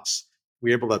box,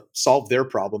 we were able to solve their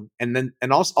problem and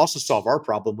also solve our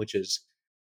problem, which is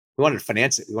we wanted to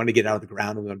finance it. We wanted to get it out of the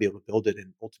ground, and we want to be able to build it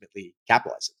and ultimately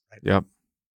capitalize it. Right? Yep.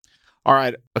 All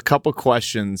right. A couple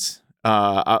questions.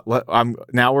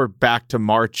 Now we're back to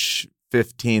March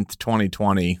 15th,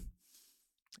 2020.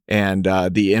 And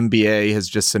the NBA has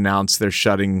just announced they're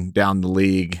shutting down the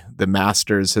league. The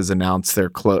Masters has announced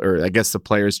or I guess the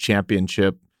Players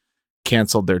Championship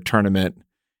canceled their tournament.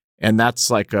 And that's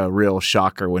like a real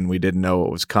shocker when we didn't know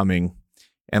what was coming.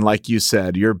 And like you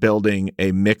said, you're building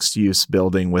a mixed-use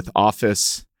building with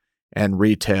office and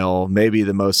retail, maybe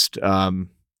the most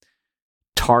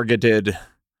targeted.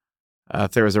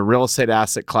 If there was a real estate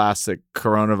asset class that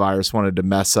coronavirus wanted to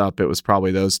mess up, it was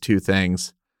probably those two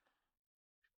things.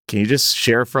 Can you just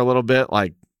share for a little bit?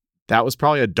 Like, that was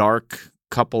probably a dark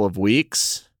couple of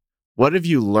weeks. What have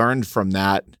you learned from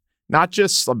that? Not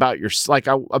just about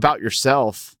about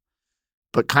yourself,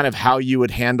 but kind of how you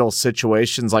would handle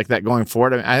situations like that going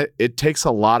forward. I mean, it takes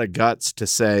a lot of guts to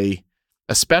say,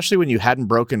 especially when you hadn't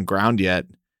broken ground yet,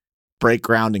 break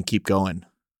ground and keep going.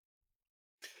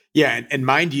 Yeah. And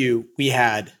mind you, we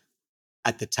had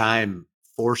at the time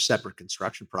 4 separate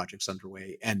construction projects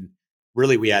underway. And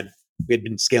really we had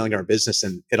been scaling our business,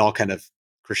 and it all kind of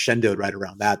crescendoed right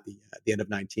around that, the end of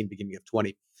 19, beginning of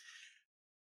 20.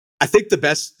 I think the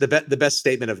best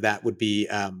statement of that would be,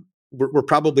 we're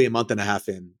probably a month and a half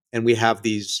in, and we have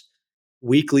these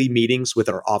weekly meetings with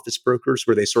our office brokers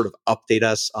where they sort of update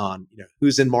us on,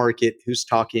 who's in market, who's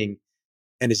talking.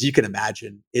 And as you can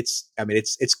imagine, it's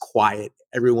quiet.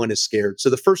 Everyone is scared. So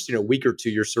the first, week or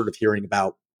two, you're sort of hearing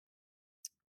about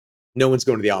no one's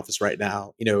going to the office right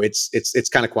now. It's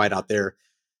kind of quiet out there.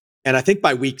 And I think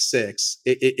by week 6,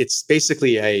 it's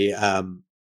basically a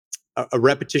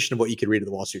repetition of what you could read in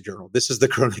the Wall Street Journal. This is the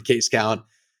corona case count.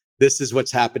 This is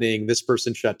what's happening. This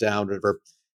person shut down, whatever.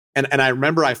 And I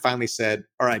remember I finally said,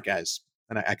 all right, guys.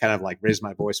 And I kind of like raised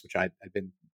my voice, which I'd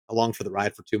been along for the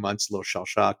ride for 2 months, a little shell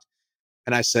shocked.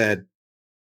 And I said,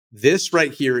 this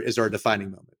right here is our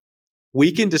defining moment.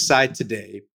 We can decide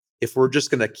today if we're just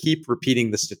going to keep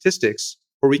repeating the statistics,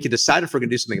 or we can decide if we're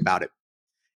going to do something about it.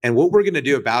 And what we're going to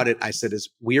do about it, I said, is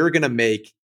we are going to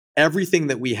make everything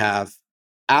that we have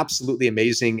absolutely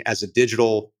amazing as a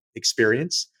digital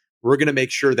experience. We're going to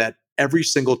make sure that every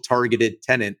single targeted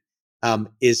tenant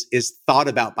is thought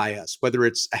about by us, whether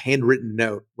it's a handwritten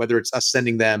note, whether it's us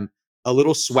sending them a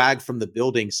little swag from the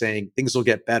building saying things will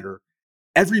get better.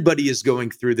 Everybody is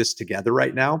going through this together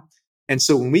right now. And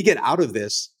so when we get out of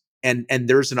this, and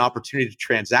there's an opportunity to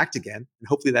transact again, and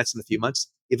hopefully that's in a few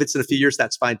months. If it's in a few years,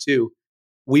 that's fine too.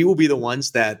 We will be the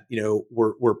ones that,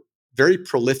 we're very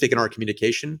prolific in our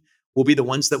communication. We'll be the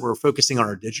ones that we're focusing on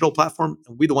our digital platform, and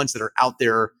we'll be the ones that are out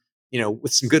there,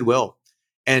 with some goodwill.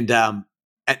 And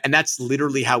that's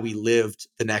literally how we lived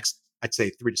the next, I'd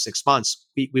say, 3 to 6 months.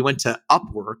 We went to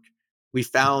Upwork. We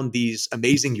found these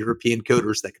amazing European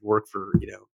coders that could work for,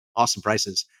 awesome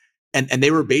prices. And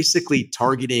they were basically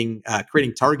creating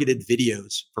targeted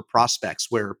videos for prospects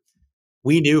where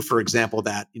we knew, for example,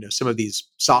 that, some of these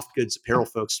soft goods apparel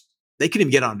folks, they couldn't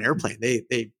even get on an airplane.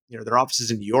 Their offices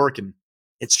in New York, and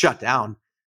it's shut down,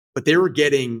 but they were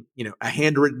getting, a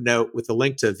handwritten note with a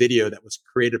link to a video that was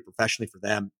created professionally for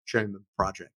them, showing them the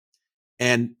project.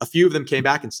 And a few of them came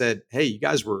back and said, "Hey, you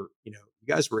guys were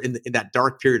in that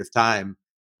dark period of time,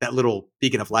 that little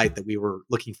beacon of light that we were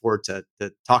looking forward to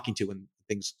talking to when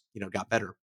things, got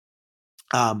better."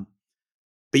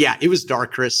 But yeah, it was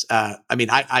dark, Chris. I mean,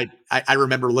 I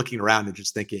remember looking around and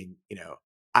just thinking,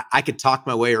 I could talk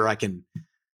my way, or I can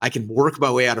work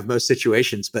my way out of most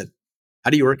situations, but how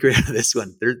do you work your way out of this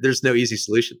one? There's no easy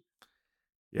solution.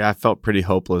 Yeah, I felt pretty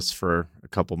hopeless for a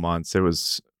couple months.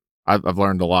 I've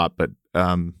learned a lot, but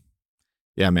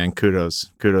yeah, man,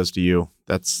 kudos to you.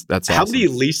 That's How awesome. many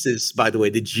leases, by the way,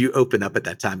 did you open up at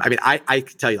that time? I mean, I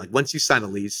can tell you, like, once you sign a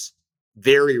lease,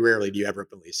 very rarely do you ever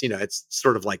open a lease. It's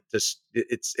sort of like just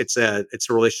it's a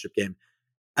relationship game.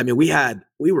 I mean,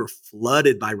 we were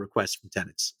flooded by requests from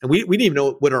tenants, and we didn't even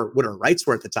know what our rights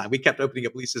were at the time. We kept opening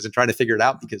up leases and trying to figure it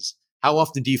out, because how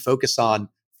often do you focus on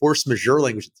force majeure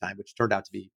language at the time, which turned out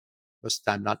to be most of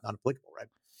the time not applicable, right?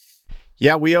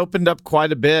 Yeah, we opened up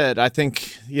quite a bit. I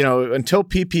think, until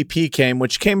PPP came,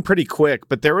 which came pretty quick,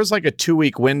 but there was like a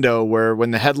 2-week window where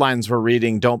when the headlines were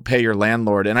reading, "Don't pay your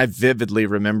landlord." And I vividly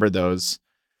remember those.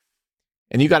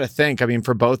 And you got to think, I mean,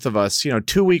 for both of us,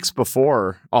 2 weeks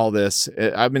before all this,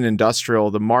 I'm in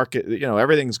industrial, the market,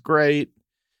 everything's great.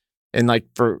 And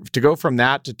like to go from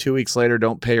that to 2 weeks later,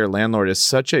 "Don't pay your landlord," is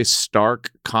such a stark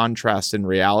contrast in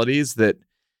realities that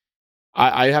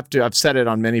I've said it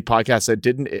on many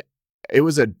podcasts. It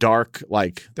was a dark,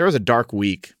 there was a dark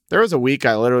week. There was a week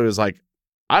I literally was like,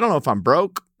 I don't know if I'm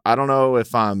broke. I don't know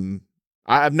if I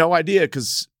have no idea,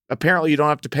 because apparently you don't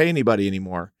have to pay anybody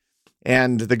anymore.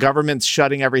 And the government's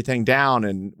shutting everything down,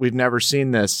 and we've never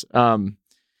seen this. But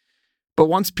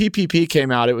once PPP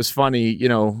came out, it was funny.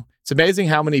 It's amazing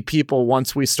how many people,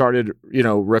 once we started,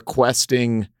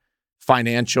 requesting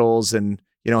financials and,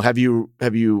 have you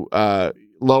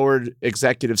lowered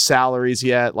executive salaries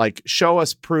yet? Like, show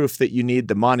us proof that you need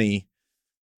the money.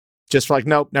 Just like,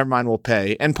 nope, never mind, we'll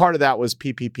pay. And part of that was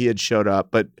PPP had showed up.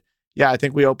 But yeah, I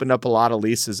think we opened up a lot of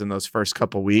leases in those first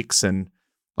couple of weeks. And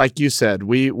like you said,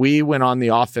 we went on the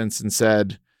offense and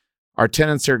said, our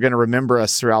tenants are going to remember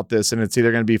us throughout this, and it's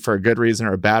either going to be for a good reason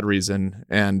or a bad reason.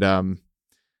 And,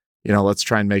 let's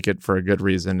try and make it for a good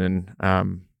reason.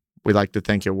 And we like to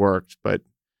think it worked. But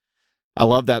I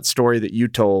love that story that you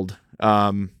told.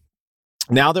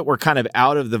 Now that we're kind of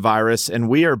out of the virus and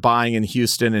we are buying in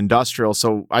Houston industrial,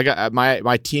 so I got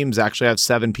my teams actually have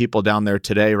 7 people down there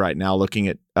today right now looking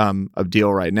at a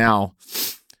deal right now.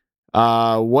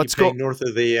 What's going north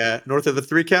of the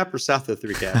 3 cap or south of the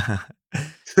 3 cap?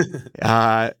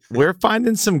 We're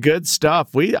finding some good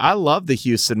stuff. I love the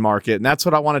Houston market, and that's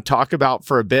what I want to talk about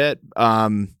for a bit.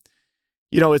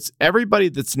 It's everybody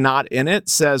that's not in it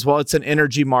says, well, it's an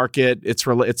energy market.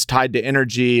 It's tied to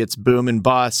energy. It's boom and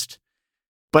bust,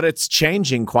 but it's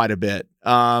changing quite a bit.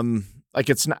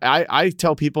 I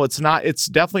tell people it's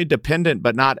definitely dependent,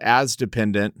 but not as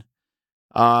dependent.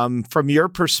 From your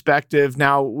perspective,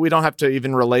 now we don't have to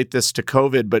even relate this to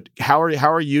COVID, but how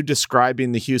are you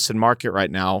describing the Houston market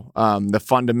right now? The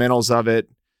fundamentals of it,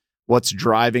 what's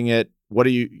driving it? What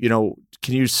do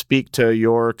can you speak to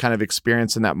your kind of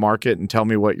experience in that market and tell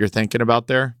me what you're thinking about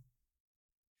there?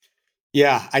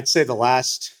 Yeah, I'd say the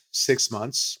last 6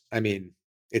 months. I mean,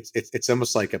 it's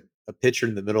almost like a pitcher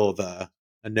in the middle of a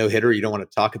no-hitter. You don't want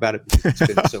to talk about it because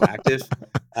it's been so active.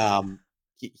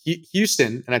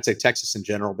 Houston, and I'd say Texas in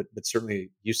general, but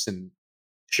certainly Houston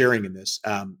sharing in this.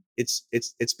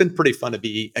 It's been pretty fun to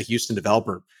be a Houston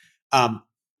developer.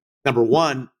 Number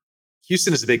one,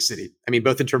 Houston is a big city. I mean,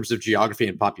 both in terms of geography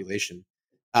and population.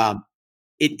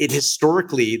 It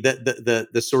historically,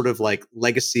 the sort of like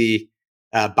legacy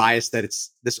bias that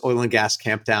it's this oil and gas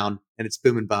camp town and it's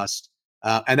boom and bust,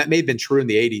 and that may have been true in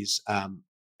the '80s.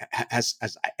 Has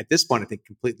at this point, I think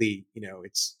completely,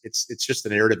 it's just a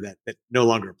narrative that no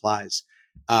longer applies.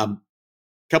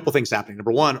 Couple things happening.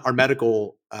 Number one, our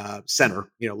medical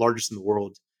center, largest in the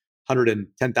world,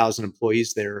 110,000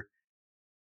 employees there.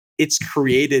 it's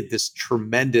created this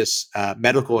tremendous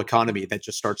medical economy that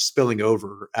just starts spilling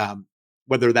over.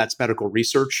 Whether that's medical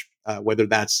research, whether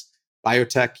that's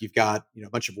biotech, you've got a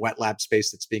bunch of wet lab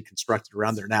space that's being constructed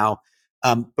around there now.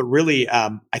 But really,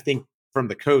 I think from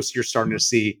the coast, you're starting to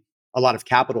see a lot of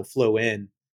capital flow in,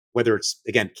 whether it's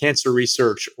again cancer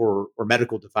research or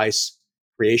medical device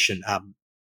creation.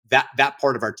 That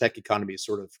part of our tech economy has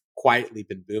sort of quietly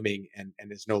been booming and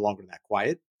is no longer that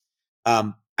quiet.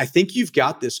 I think you've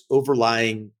got this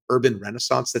overlying urban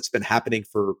renaissance that's been happening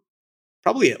for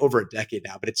probably over a decade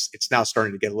now, but it's now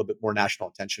starting to get a little bit more national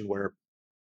attention, where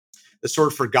the sort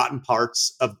of forgotten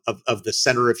parts of the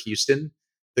center of Houston,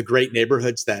 the great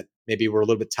neighborhoods that maybe were a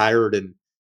little bit tired and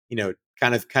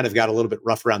kind of got a little bit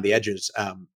rough around the edges.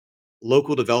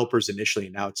 Local developers initially,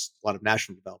 and now it's a lot of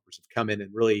national developers, have come in and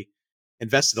really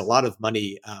invested a lot of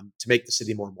money to make the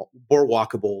city more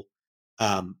walkable,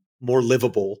 more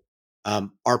livable.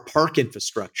 Our park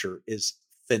infrastructure is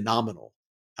phenomenal.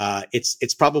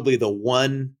 It's probably the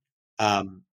one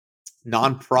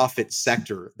nonprofit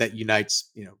sector that unites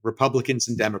Republicans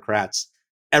and Democrats.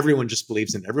 Everyone just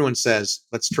believes in it. Everyone says,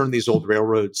 let's turn these old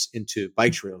railroads into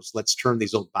bike trails. Let's turn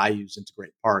these old bayous into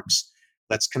great parks.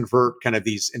 Let's convert kind of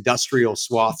these industrial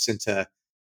swaths into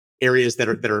areas that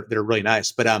are really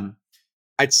nice. But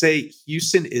I'd say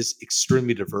Houston is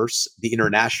extremely diverse. The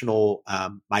international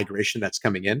migration that's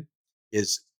coming in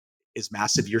is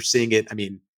massive. You're seeing it. I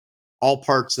mean, all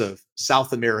parts of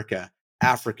South America,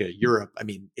 Africa, Europe. I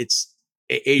mean, it's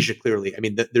Asia clearly. I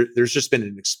mean, there's just been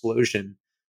an explosion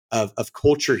of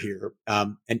culture here,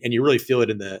 and you really feel it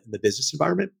in the business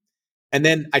environment. And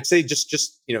then I'd say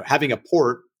just having a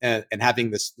port and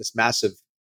having this massive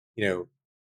you know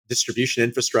distribution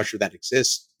infrastructure that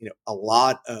exists. A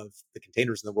lot of the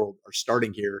containers in the world are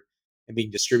starting here and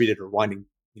being distributed or winding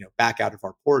back out of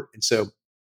our port, and so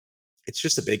it's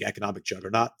just a big economic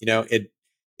juggernaut.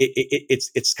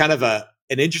 It's kind of an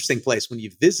interesting place when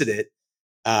you visit it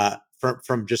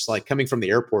from just like coming from the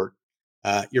airport.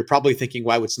 You're probably thinking,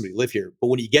 why would somebody live here? But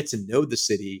when you get to know the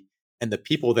city and the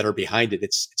people that are behind it,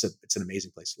 it's an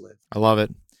amazing place to live. I love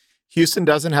it. Houston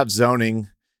doesn't have zoning.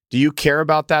 Do you care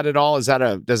about that at all? Does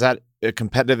that a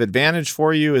competitive advantage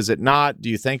for you? Is it not? Do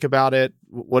you think about it?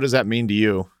 What does that mean to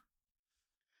you?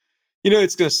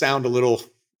 It's going to sound a little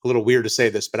weird to say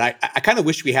this, but I kind of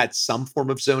wish we had some form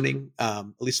of zoning, at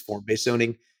least form-based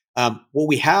zoning. What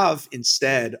we have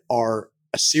instead are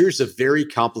a series of very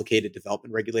complicated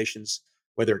development regulations,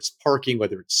 whether it's parking,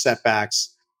 whether it's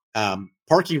setbacks.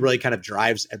 Parking really kind of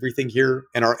drives everything here,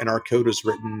 and our code was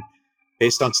written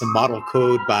based on some model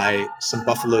code by some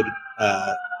Buffalo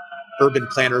urban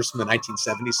planners from the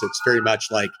 1970s. So it's very much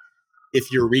like,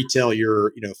 if you're retail,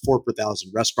 you're 4 per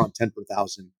 1,000, restaurant 10 per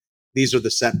 1,000. These are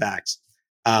the setbacks.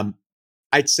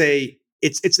 I'd say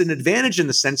it's an advantage in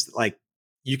the sense that, like,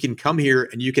 you can come here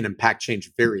and you can impact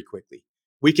change very quickly.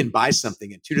 We can buy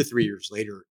something, and 2 to 3 years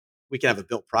later, we can have a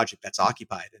built project that's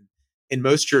occupied. And in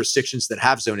most jurisdictions that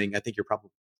have zoning, I think you're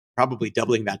probably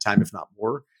doubling that time, if not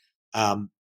more.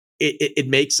 It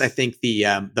makes, I think,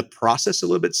 the process a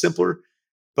little bit simpler.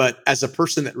 But as a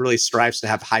person that really strives to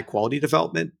have high quality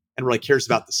development and really cares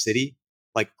about the city,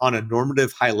 like on a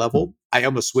normative high level, I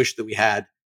almost wish that we had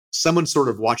someone sort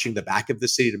of watching the back of the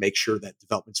city to make sure that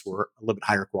developments were a little bit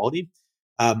higher quality.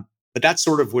 But that's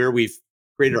sort of where we've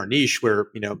created our niche, where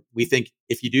we think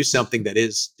if you do something that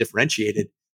is differentiated,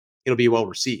 it'll be well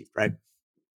received, right?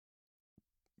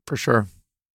 For sure.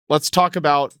 Let's talk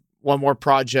about one more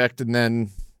project and then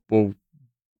we'll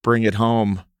bring it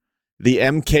home. The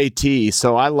MKT.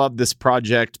 So I love this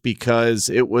project because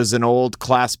it was an old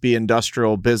Class B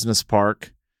industrial business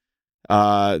park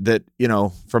that,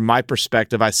 from my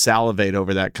perspective, I salivate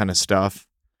over that kind of stuff.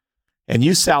 And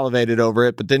you salivated over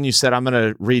it, but then you said, I'm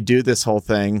going to redo this whole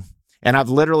thing. And I've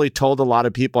literally told a lot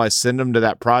of people, I send them to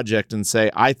that project and say,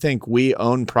 I think we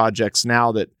own projects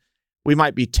now that we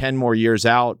might be 10 more years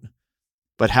out,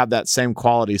 but have that same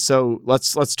quality. So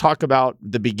let's talk about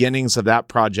the beginnings of that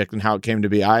project and how it came to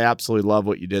be. I absolutely love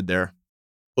what you did there.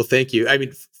 Well, thank you. I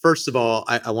mean, first of all,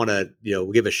 I want to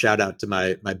give a shout out to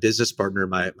my business partner,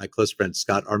 my close friend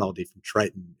Scott Arnoldi from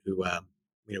Triton, who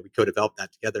we co-developed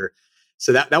that together.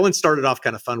 So that one started off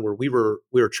kind of fun, where we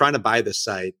were trying to buy this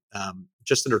site,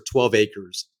 just under 12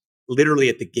 acres, literally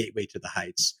at the gateway to the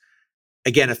Heights.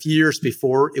 Again, a few years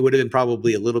before, it would have been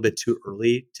probably a little bit too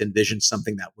early to envision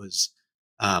something that was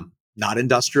not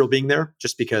industrial being there,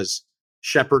 just because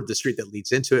Shepherd, the street that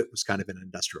leads into it, was kind of an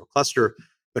industrial cluster.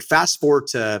 But fast forward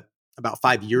to about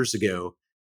 5 years ago,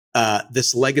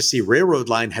 this legacy railroad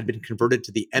line had been converted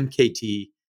to the MKT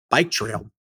bike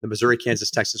trail. The Missouri,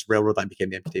 Kansas, Texas railroad line became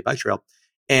the MKT bike trail.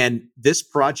 And this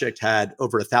project had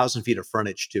over 1,000 feet of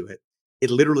frontage to it. It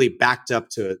literally backed up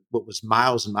to what was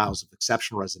miles and miles of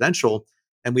exceptional residential.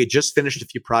 And we had just finished a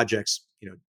few projects,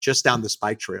 just down this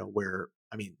bike trail where,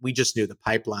 I mean, we just knew the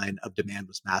pipeline of demand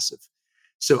was massive.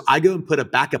 So I go and put a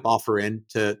backup offer in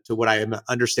to what I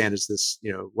understand is this,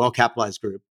 well-capitalized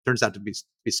group. Turns out to be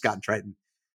Scott and Triton.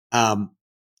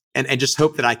 And just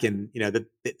hope that I can, that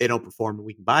they don't perform and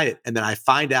we can buy it. And then I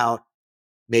find out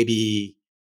maybe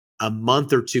a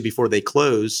month or two before they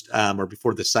closed, or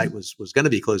before the site was going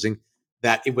to be closing,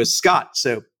 that it was Scott.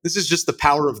 So this is just the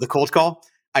power of the cold call.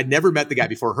 I'd never met the guy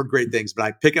before, heard great things, but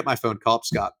I pick up my phone, call up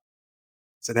Scott,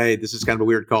 said, "Hey, this is kind of a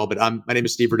weird call, but my name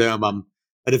is Steve Radom. I'm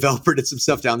a developer, did some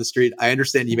stuff down the street. I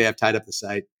understand you may have tied up the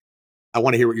site. I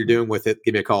want to hear what you're doing with it.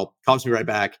 Give me a call." Calls me right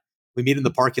back. We meet in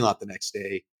the parking lot the next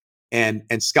day. And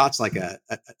Scott's like a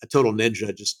total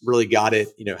ninja, just really got it,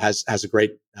 has a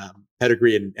great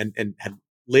pedigree and had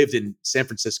lived in San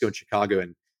Francisco and Chicago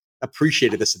and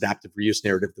appreciated this adaptive reuse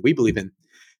narrative that we believe in.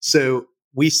 So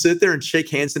we sit there and shake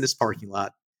hands in this parking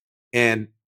lot. And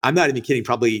I'm not even kidding.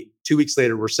 Probably 2 weeks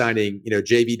later, we're signing,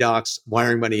 JV docs,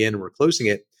 wiring money in, and we're closing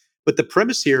it. But the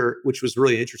premise here, which was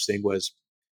really interesting, was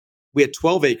we had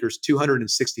 12 acres,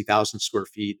 260,000 square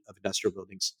feet of industrial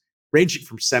buildings, ranging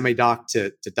from semi-dock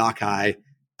to dock high,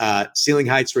 ceiling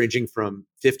heights ranging from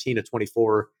 15 to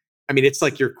 24. I mean, it's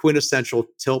like your quintessential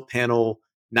tilt panel,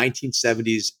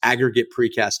 1970s aggregate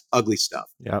precast, ugly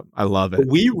stuff. Yeah, I love it. But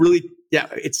we really,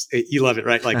 you love it,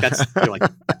 right? Like you're like,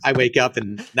 I wake up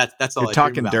and that's all you're I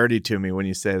talking about. Dirty to me when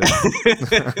you say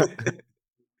that.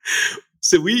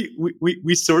 So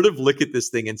we sort of look at this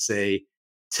thing and say,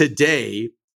 today,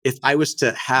 if I was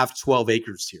to have 12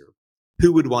 acres here,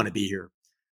 who would want to be here?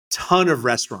 Ton of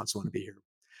restaurants want to be here.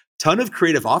 Ton of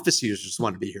creative office users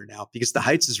want to be here now because the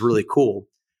Heights is really cool.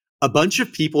 A bunch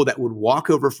of people that would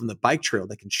walk over from the bike trail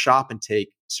that can shop and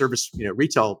take service,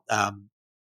 retail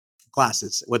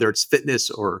classes, whether it's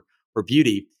fitness or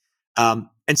beauty. And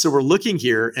so we're looking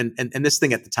here, and this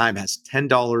thing at the time has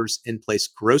 $10 in place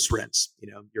gross rents.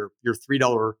 Your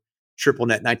 $3 triple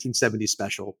net 1970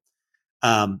 special.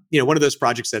 One of those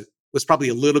projects that was probably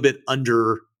a little bit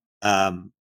underpriced,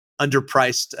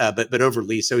 but over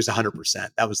lease. So it was 100%.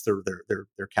 That was their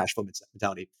cash flow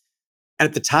mentality. And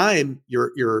at the time,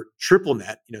 your triple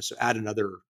net, so add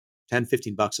another 10,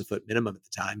 $15 a foot minimum at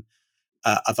the time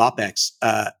of OpEx.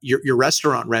 Your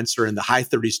restaurant rents are in the high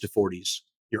 30s to 40s.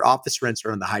 Your office rents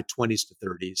are in the high 20s to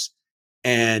 30s.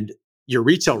 And your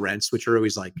retail rents, which are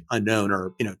always like unknown,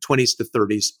 are 20s to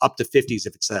 30s, up to 50s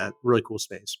if it's a really cool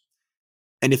space.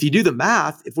 And if you do the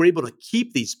math, if we're able to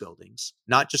keep these buildings,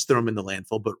 not just throw them in the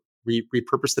landfill, but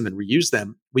repurpose them and reuse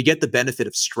them, we get the benefit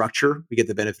of structure. We get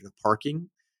the benefit of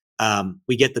parking.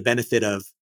 We get the benefit of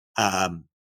kind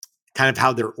of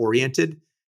how they're oriented.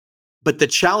 But the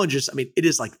challenge is, I mean, it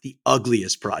is like the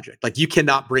ugliest project. Like you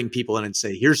cannot bring people in and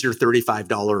say, here's your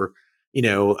 $35,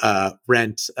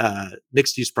 rent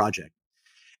mixed use project.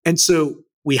 And so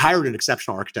we hired an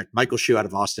exceptional architect, Michael Shue out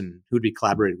of Austin, who'd be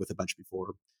collaborated with a bunch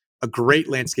before, a great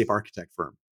landscape architect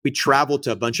firm. We traveled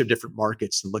to a bunch of different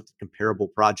markets and looked at comparable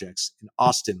projects in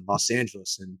Austin, Los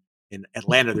Angeles, and in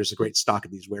Atlanta. There's a great stock of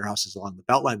these warehouses along the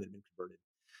Beltline that have been converted.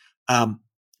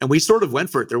 And we sort of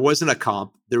went for it. There wasn't a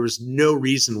comp. There was no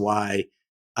reason why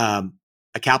a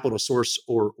capital source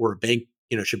or a bank,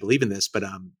 should believe in this. But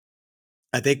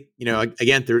I think,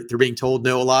 again, they're being told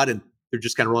no a lot, and they're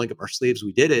just kind of rolling up our sleeves.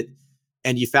 We did it.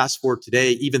 And you fast forward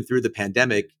today, even through the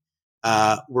pandemic,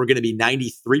 we're going to be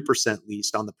 93%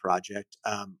 leased on the project.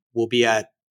 We'll be at,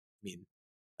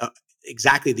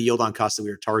 exactly the yield on cost that we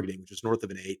were targeting, which is north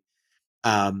of an 8.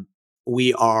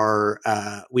 We've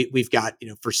got,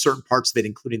 for certain parts of it,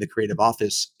 including the creative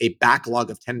office, a backlog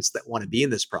of tenants that want to be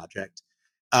in this project.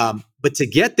 But to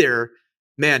get there,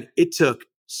 man, it took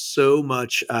so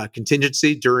much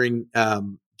contingency during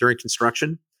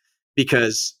construction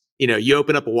because, you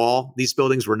open up a wall. These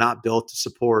buildings were not built to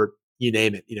support, you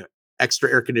name it,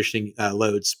 extra air conditioning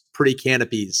loads, pretty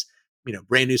canopies,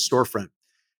 brand new storefront.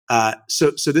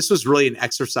 So this was really an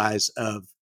exercise of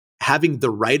having the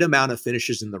right amount of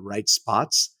finishes in the right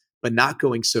spots, but not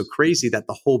going so crazy that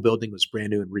the whole building was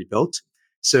brand new and rebuilt.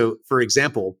 So, for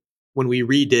example, when we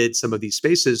redid some of these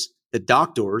spaces, the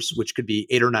dock doors, which could be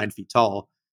 8 or 9 feet tall,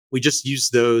 we just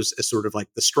used those as sort of like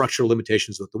the structural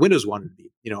limitations of what the windows wanted to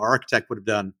be. Our architect would have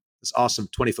done this awesome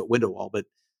 20-foot window wall, but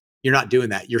you're not doing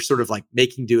that. You're sort of like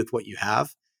making do with what you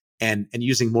have and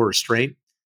using more restraint.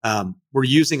 We're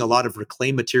using a lot of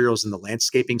reclaimed materials in the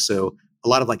landscaping. So a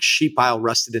lot of like sheet pile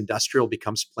rusted industrial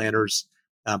becomes planters.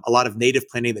 A lot of native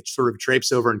planting that sort of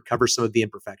drapes over and covers some of the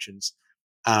imperfections.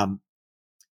 But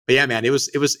yeah, man, it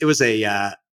was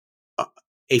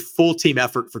a full team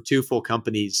effort for two full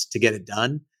companies to get it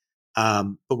done.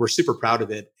 But we're super proud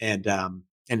of it, and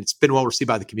it's been well received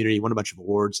by the community. Won a bunch of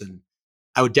awards, and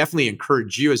I would definitely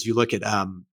encourage you as you look at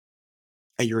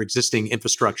your existing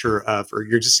infrastructure or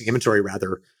your existing inventory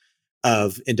rather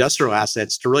of industrial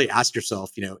assets to really ask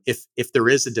yourself, if there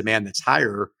is a demand that's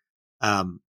higher,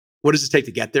 what does it take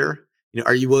to get there?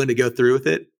 Are you willing to go through with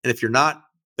it? And if you're not,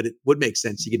 but it would make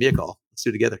sense, you give me a call. Let's do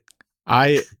it together.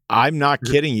 I'm not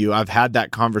kidding you. I've had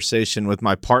that conversation with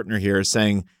my partner here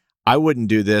saying I wouldn't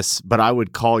do this, but I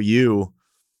would call you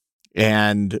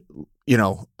and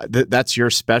that's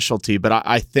your specialty. But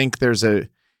I think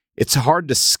it's hard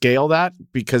to scale that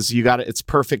because it's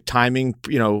perfect timing.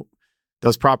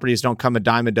 Those properties don't come a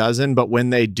dime a dozen, but when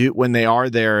they are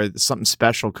there, something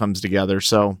special comes together.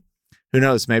 So who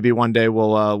knows? Maybe one day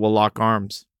we'll lock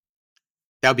arms.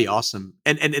 That'd be awesome.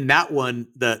 And in that one,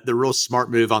 the real smart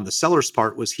move on the seller's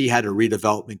part was he had a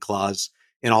redevelopment clause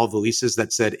in all of the leases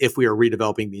that said if we are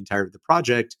redeveloping the entirety of the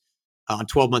project on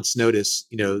 12 months notice,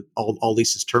 all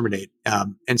leases terminate.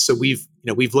 And so we've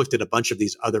looked at a bunch of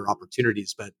these other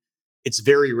opportunities, but it's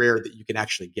very rare that you can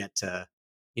actually get to,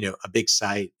 a big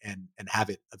site and have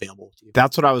it available to you.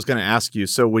 That's what I was going to ask you.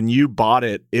 So when you bought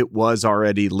it, it was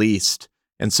already leased.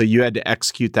 And so you had to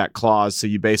execute that clause. So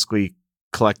you basically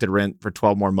collected rent for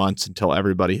 12 more months until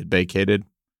everybody had vacated.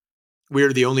 We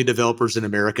are the only developers in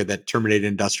America that terminated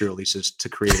industrial leases to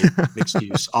create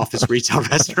mixed-use office, retail,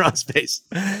 restaurant space.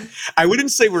 I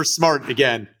wouldn't say we're smart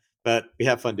again, but we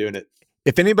have fun doing it.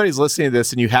 If anybody's listening to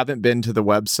this and you haven't been to the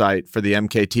website for the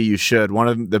MKT, you should. One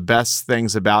of the best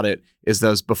things about it is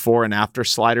those before and after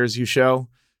sliders you show,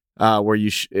 where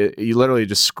you literally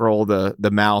just scroll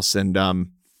the mouse and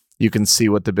you can see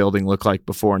what the building looked like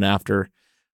before and after.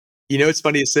 It's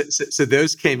funny. So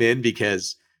those came in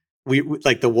because we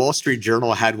like the Wall Street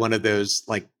Journal had one of those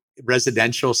like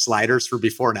residential sliders for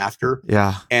before and after.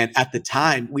 Yeah. And at the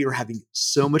time, we were having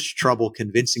so much trouble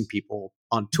convincing people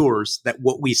on tours that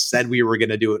what we said we were going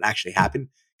to do would actually happen,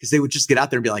 because they would just get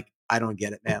out there and be like, I don't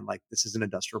get it, man. Like, this is an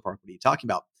industrial park. What are you talking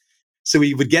about? So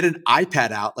we would get an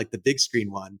iPad out, like the big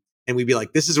screen one, and we'd be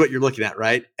like, this is what you're looking at,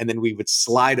 right? And then we would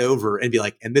slide over and be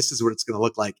like, and this is what it's going to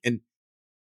look like. And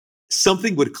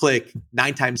something would click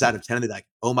 9 times out of 10. And they're like,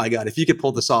 oh my God, if you could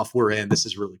pull this off, we're in. This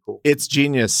is really cool. It's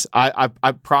genius. I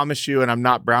promise you, and I'm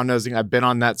not brown nosing, I've been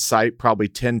on that site probably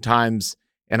 10 times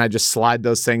and I just slide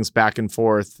those things back and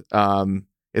forth.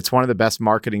 It's one of the best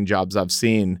marketing jobs I've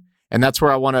seen. And that's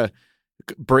where I want to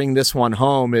bring this one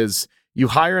home is you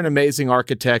hire an amazing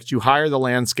architect, you hire the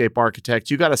landscape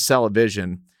architect, you got to sell a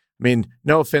vision. I mean,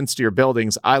 no offense to your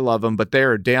buildings, I love them, but they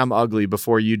are damn ugly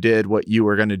before you did what you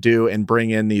were going to do and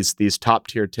bring in these top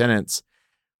tier tenants.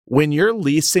 When you're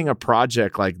leasing a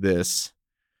project like this,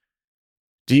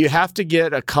 do you have to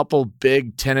get a couple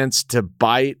big tenants to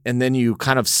bite and then you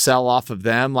kind of sell off of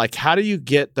them? Like, how do you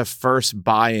get the first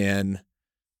buy-in?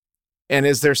 And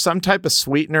is there some type of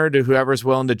sweetener to whoever's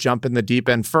willing to jump in the deep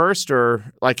end first?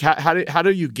 Or like, how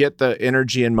do you get the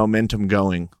energy and momentum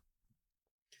going?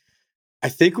 I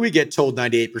think we get told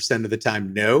 98% of the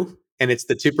time no, and it's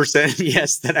the 2%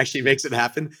 yes that actually makes it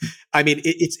happen. I mean,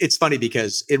 it's funny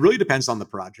because it really depends on the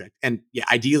project. And yeah,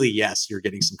 ideally, yes, you're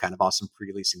getting some kind of awesome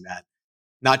pre-leasing that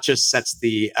not just sets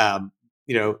the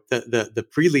the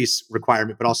pre-lease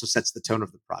requirement, but also sets the tone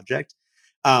of the project.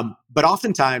 But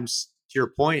oftentimes, to your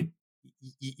point,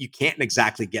 you can't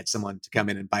exactly get someone to come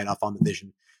in and bite off on the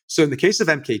vision. So in the case of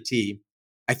MKT,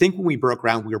 I think when we broke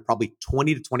ground, we were probably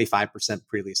 20 to 25%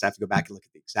 pre-lease. I have to go back and look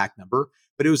at the exact number,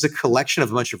 but it was a collection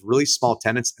of a bunch of really small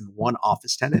tenants and one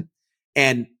office tenant.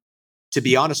 And to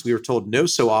be honest, we were told no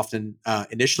so often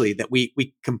initially that we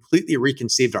completely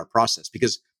reconceived our process,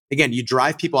 because again, you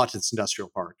drive people out to this industrial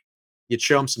park, you'd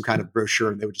show them some kind of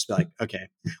brochure and they would just be like, okay,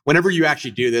 whenever you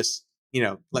actually do this,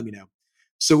 let me know.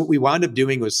 So what we wound up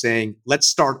doing was saying, let's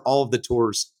start all of the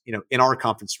tours, in our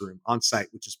conference room on site,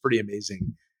 which is pretty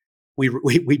amazing.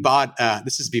 We bought,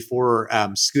 this is before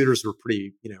scooters were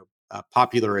pretty,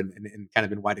 popular and kind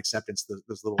of in wide acceptance,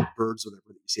 those little birds, whatever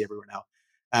that you see everywhere now.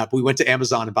 But we went to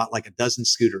Amazon and bought like a dozen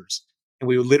scooters, and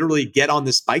we would literally get on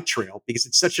this bike trail, because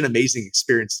it's such an amazing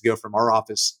experience to go from our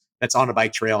office that's on a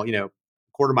bike trail,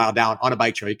 quarter mile down on a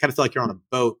bike trail. You kind of feel like you're on a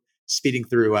boat speeding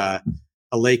through a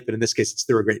lake, but in this case, it's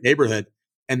through a great neighborhood.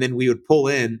 And then we would pull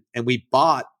in, and we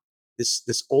bought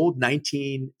this old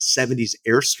 1970s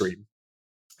Airstream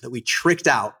that we tricked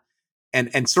out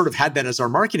and sort of had that as our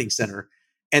marketing center.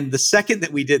 And the second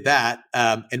that we did that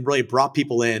and really brought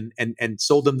people in and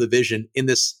sold them the vision in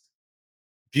this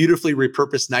beautifully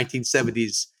repurposed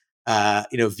 1970s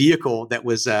vehicle that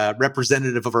was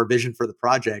representative of our vision for the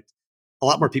project, a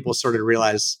lot more people started to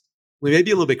realize, we may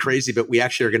be a little bit crazy, but we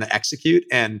actually are going to execute.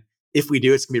 And if we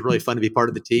do, it's going to be really fun to be part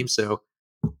of the team. So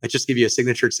let's just give you a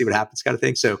signature to see what happens kind of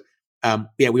thing. So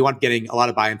we want getting a lot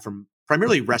of buy-in from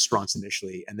primarily restaurants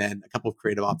initially, and then a couple of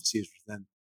creative office users. Then,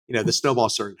 the snowball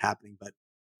started happening. But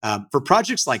for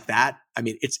projects like that, I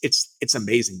mean, it's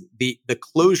amazing. The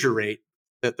closure rate,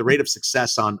 the rate of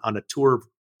success on a tour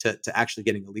to actually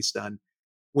getting a lease done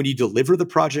when you deliver the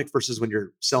project versus when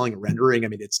you're selling a rendering. I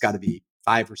mean, it's got to be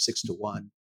 5 or 6 to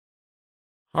 1.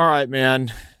 All right,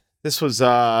 man. This was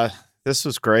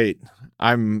great.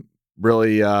 I'm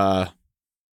really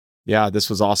this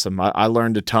was awesome. I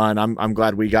learned a ton. I'm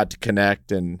glad we got to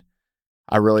connect, and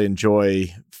I really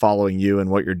enjoy following you and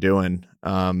what you're doing.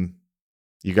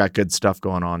 You got good stuff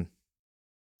going on.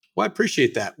 Well, I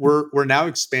appreciate that. We're now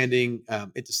expanding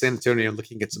into San Antonio and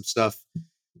looking at some stuff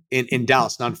in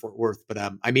Dallas, not in Fort Worth. But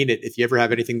I mean it. If you ever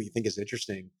have anything that you think is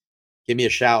interesting, give me a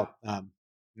shout.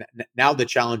 Now the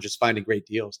challenge is finding great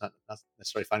deals, not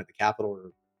necessarily finding the capital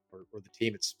or the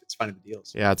team. It's finding the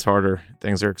deals. Yeah, it's harder.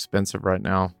 Things are expensive right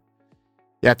now.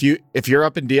 Yeah, if you're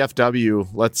up in DFW,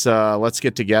 let's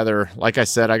get together. Like I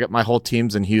said, I got my whole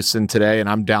team's in Houston today, and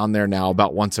I'm down there now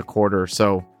about once a quarter.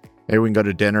 So maybe we can go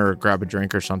to dinner or grab a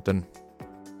drink or something.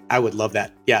 I would love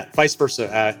that. Yeah, vice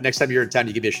versa. Next time you're in town,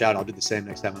 you give me a shout. I'll do the same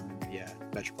next time I'm in the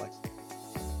Metroplex.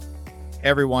 Hey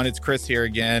everyone, it's Chris here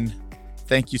again.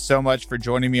 Thank you so much for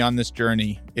joining me on this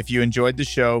journey. If you enjoyed the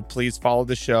show, please follow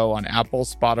the show on Apple,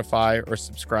 Spotify, or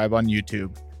subscribe on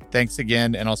YouTube. Thanks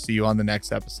again, and I'll see you on the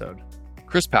next episode.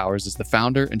 Chris Powers is the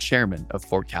founder and chairman of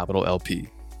Fort Capital LP.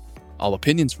 All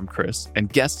opinions from Chris and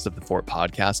guests of the Fort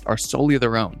podcast are solely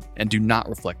their own and do not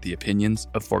reflect the opinions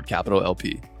of Fort Capital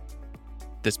LP.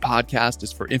 This podcast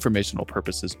is for informational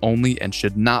purposes only and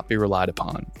should not be relied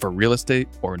upon for real estate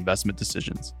or investment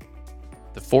decisions.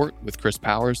 The Fort with Chris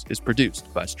Powers is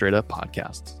produced by Straight Up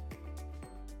Podcasts.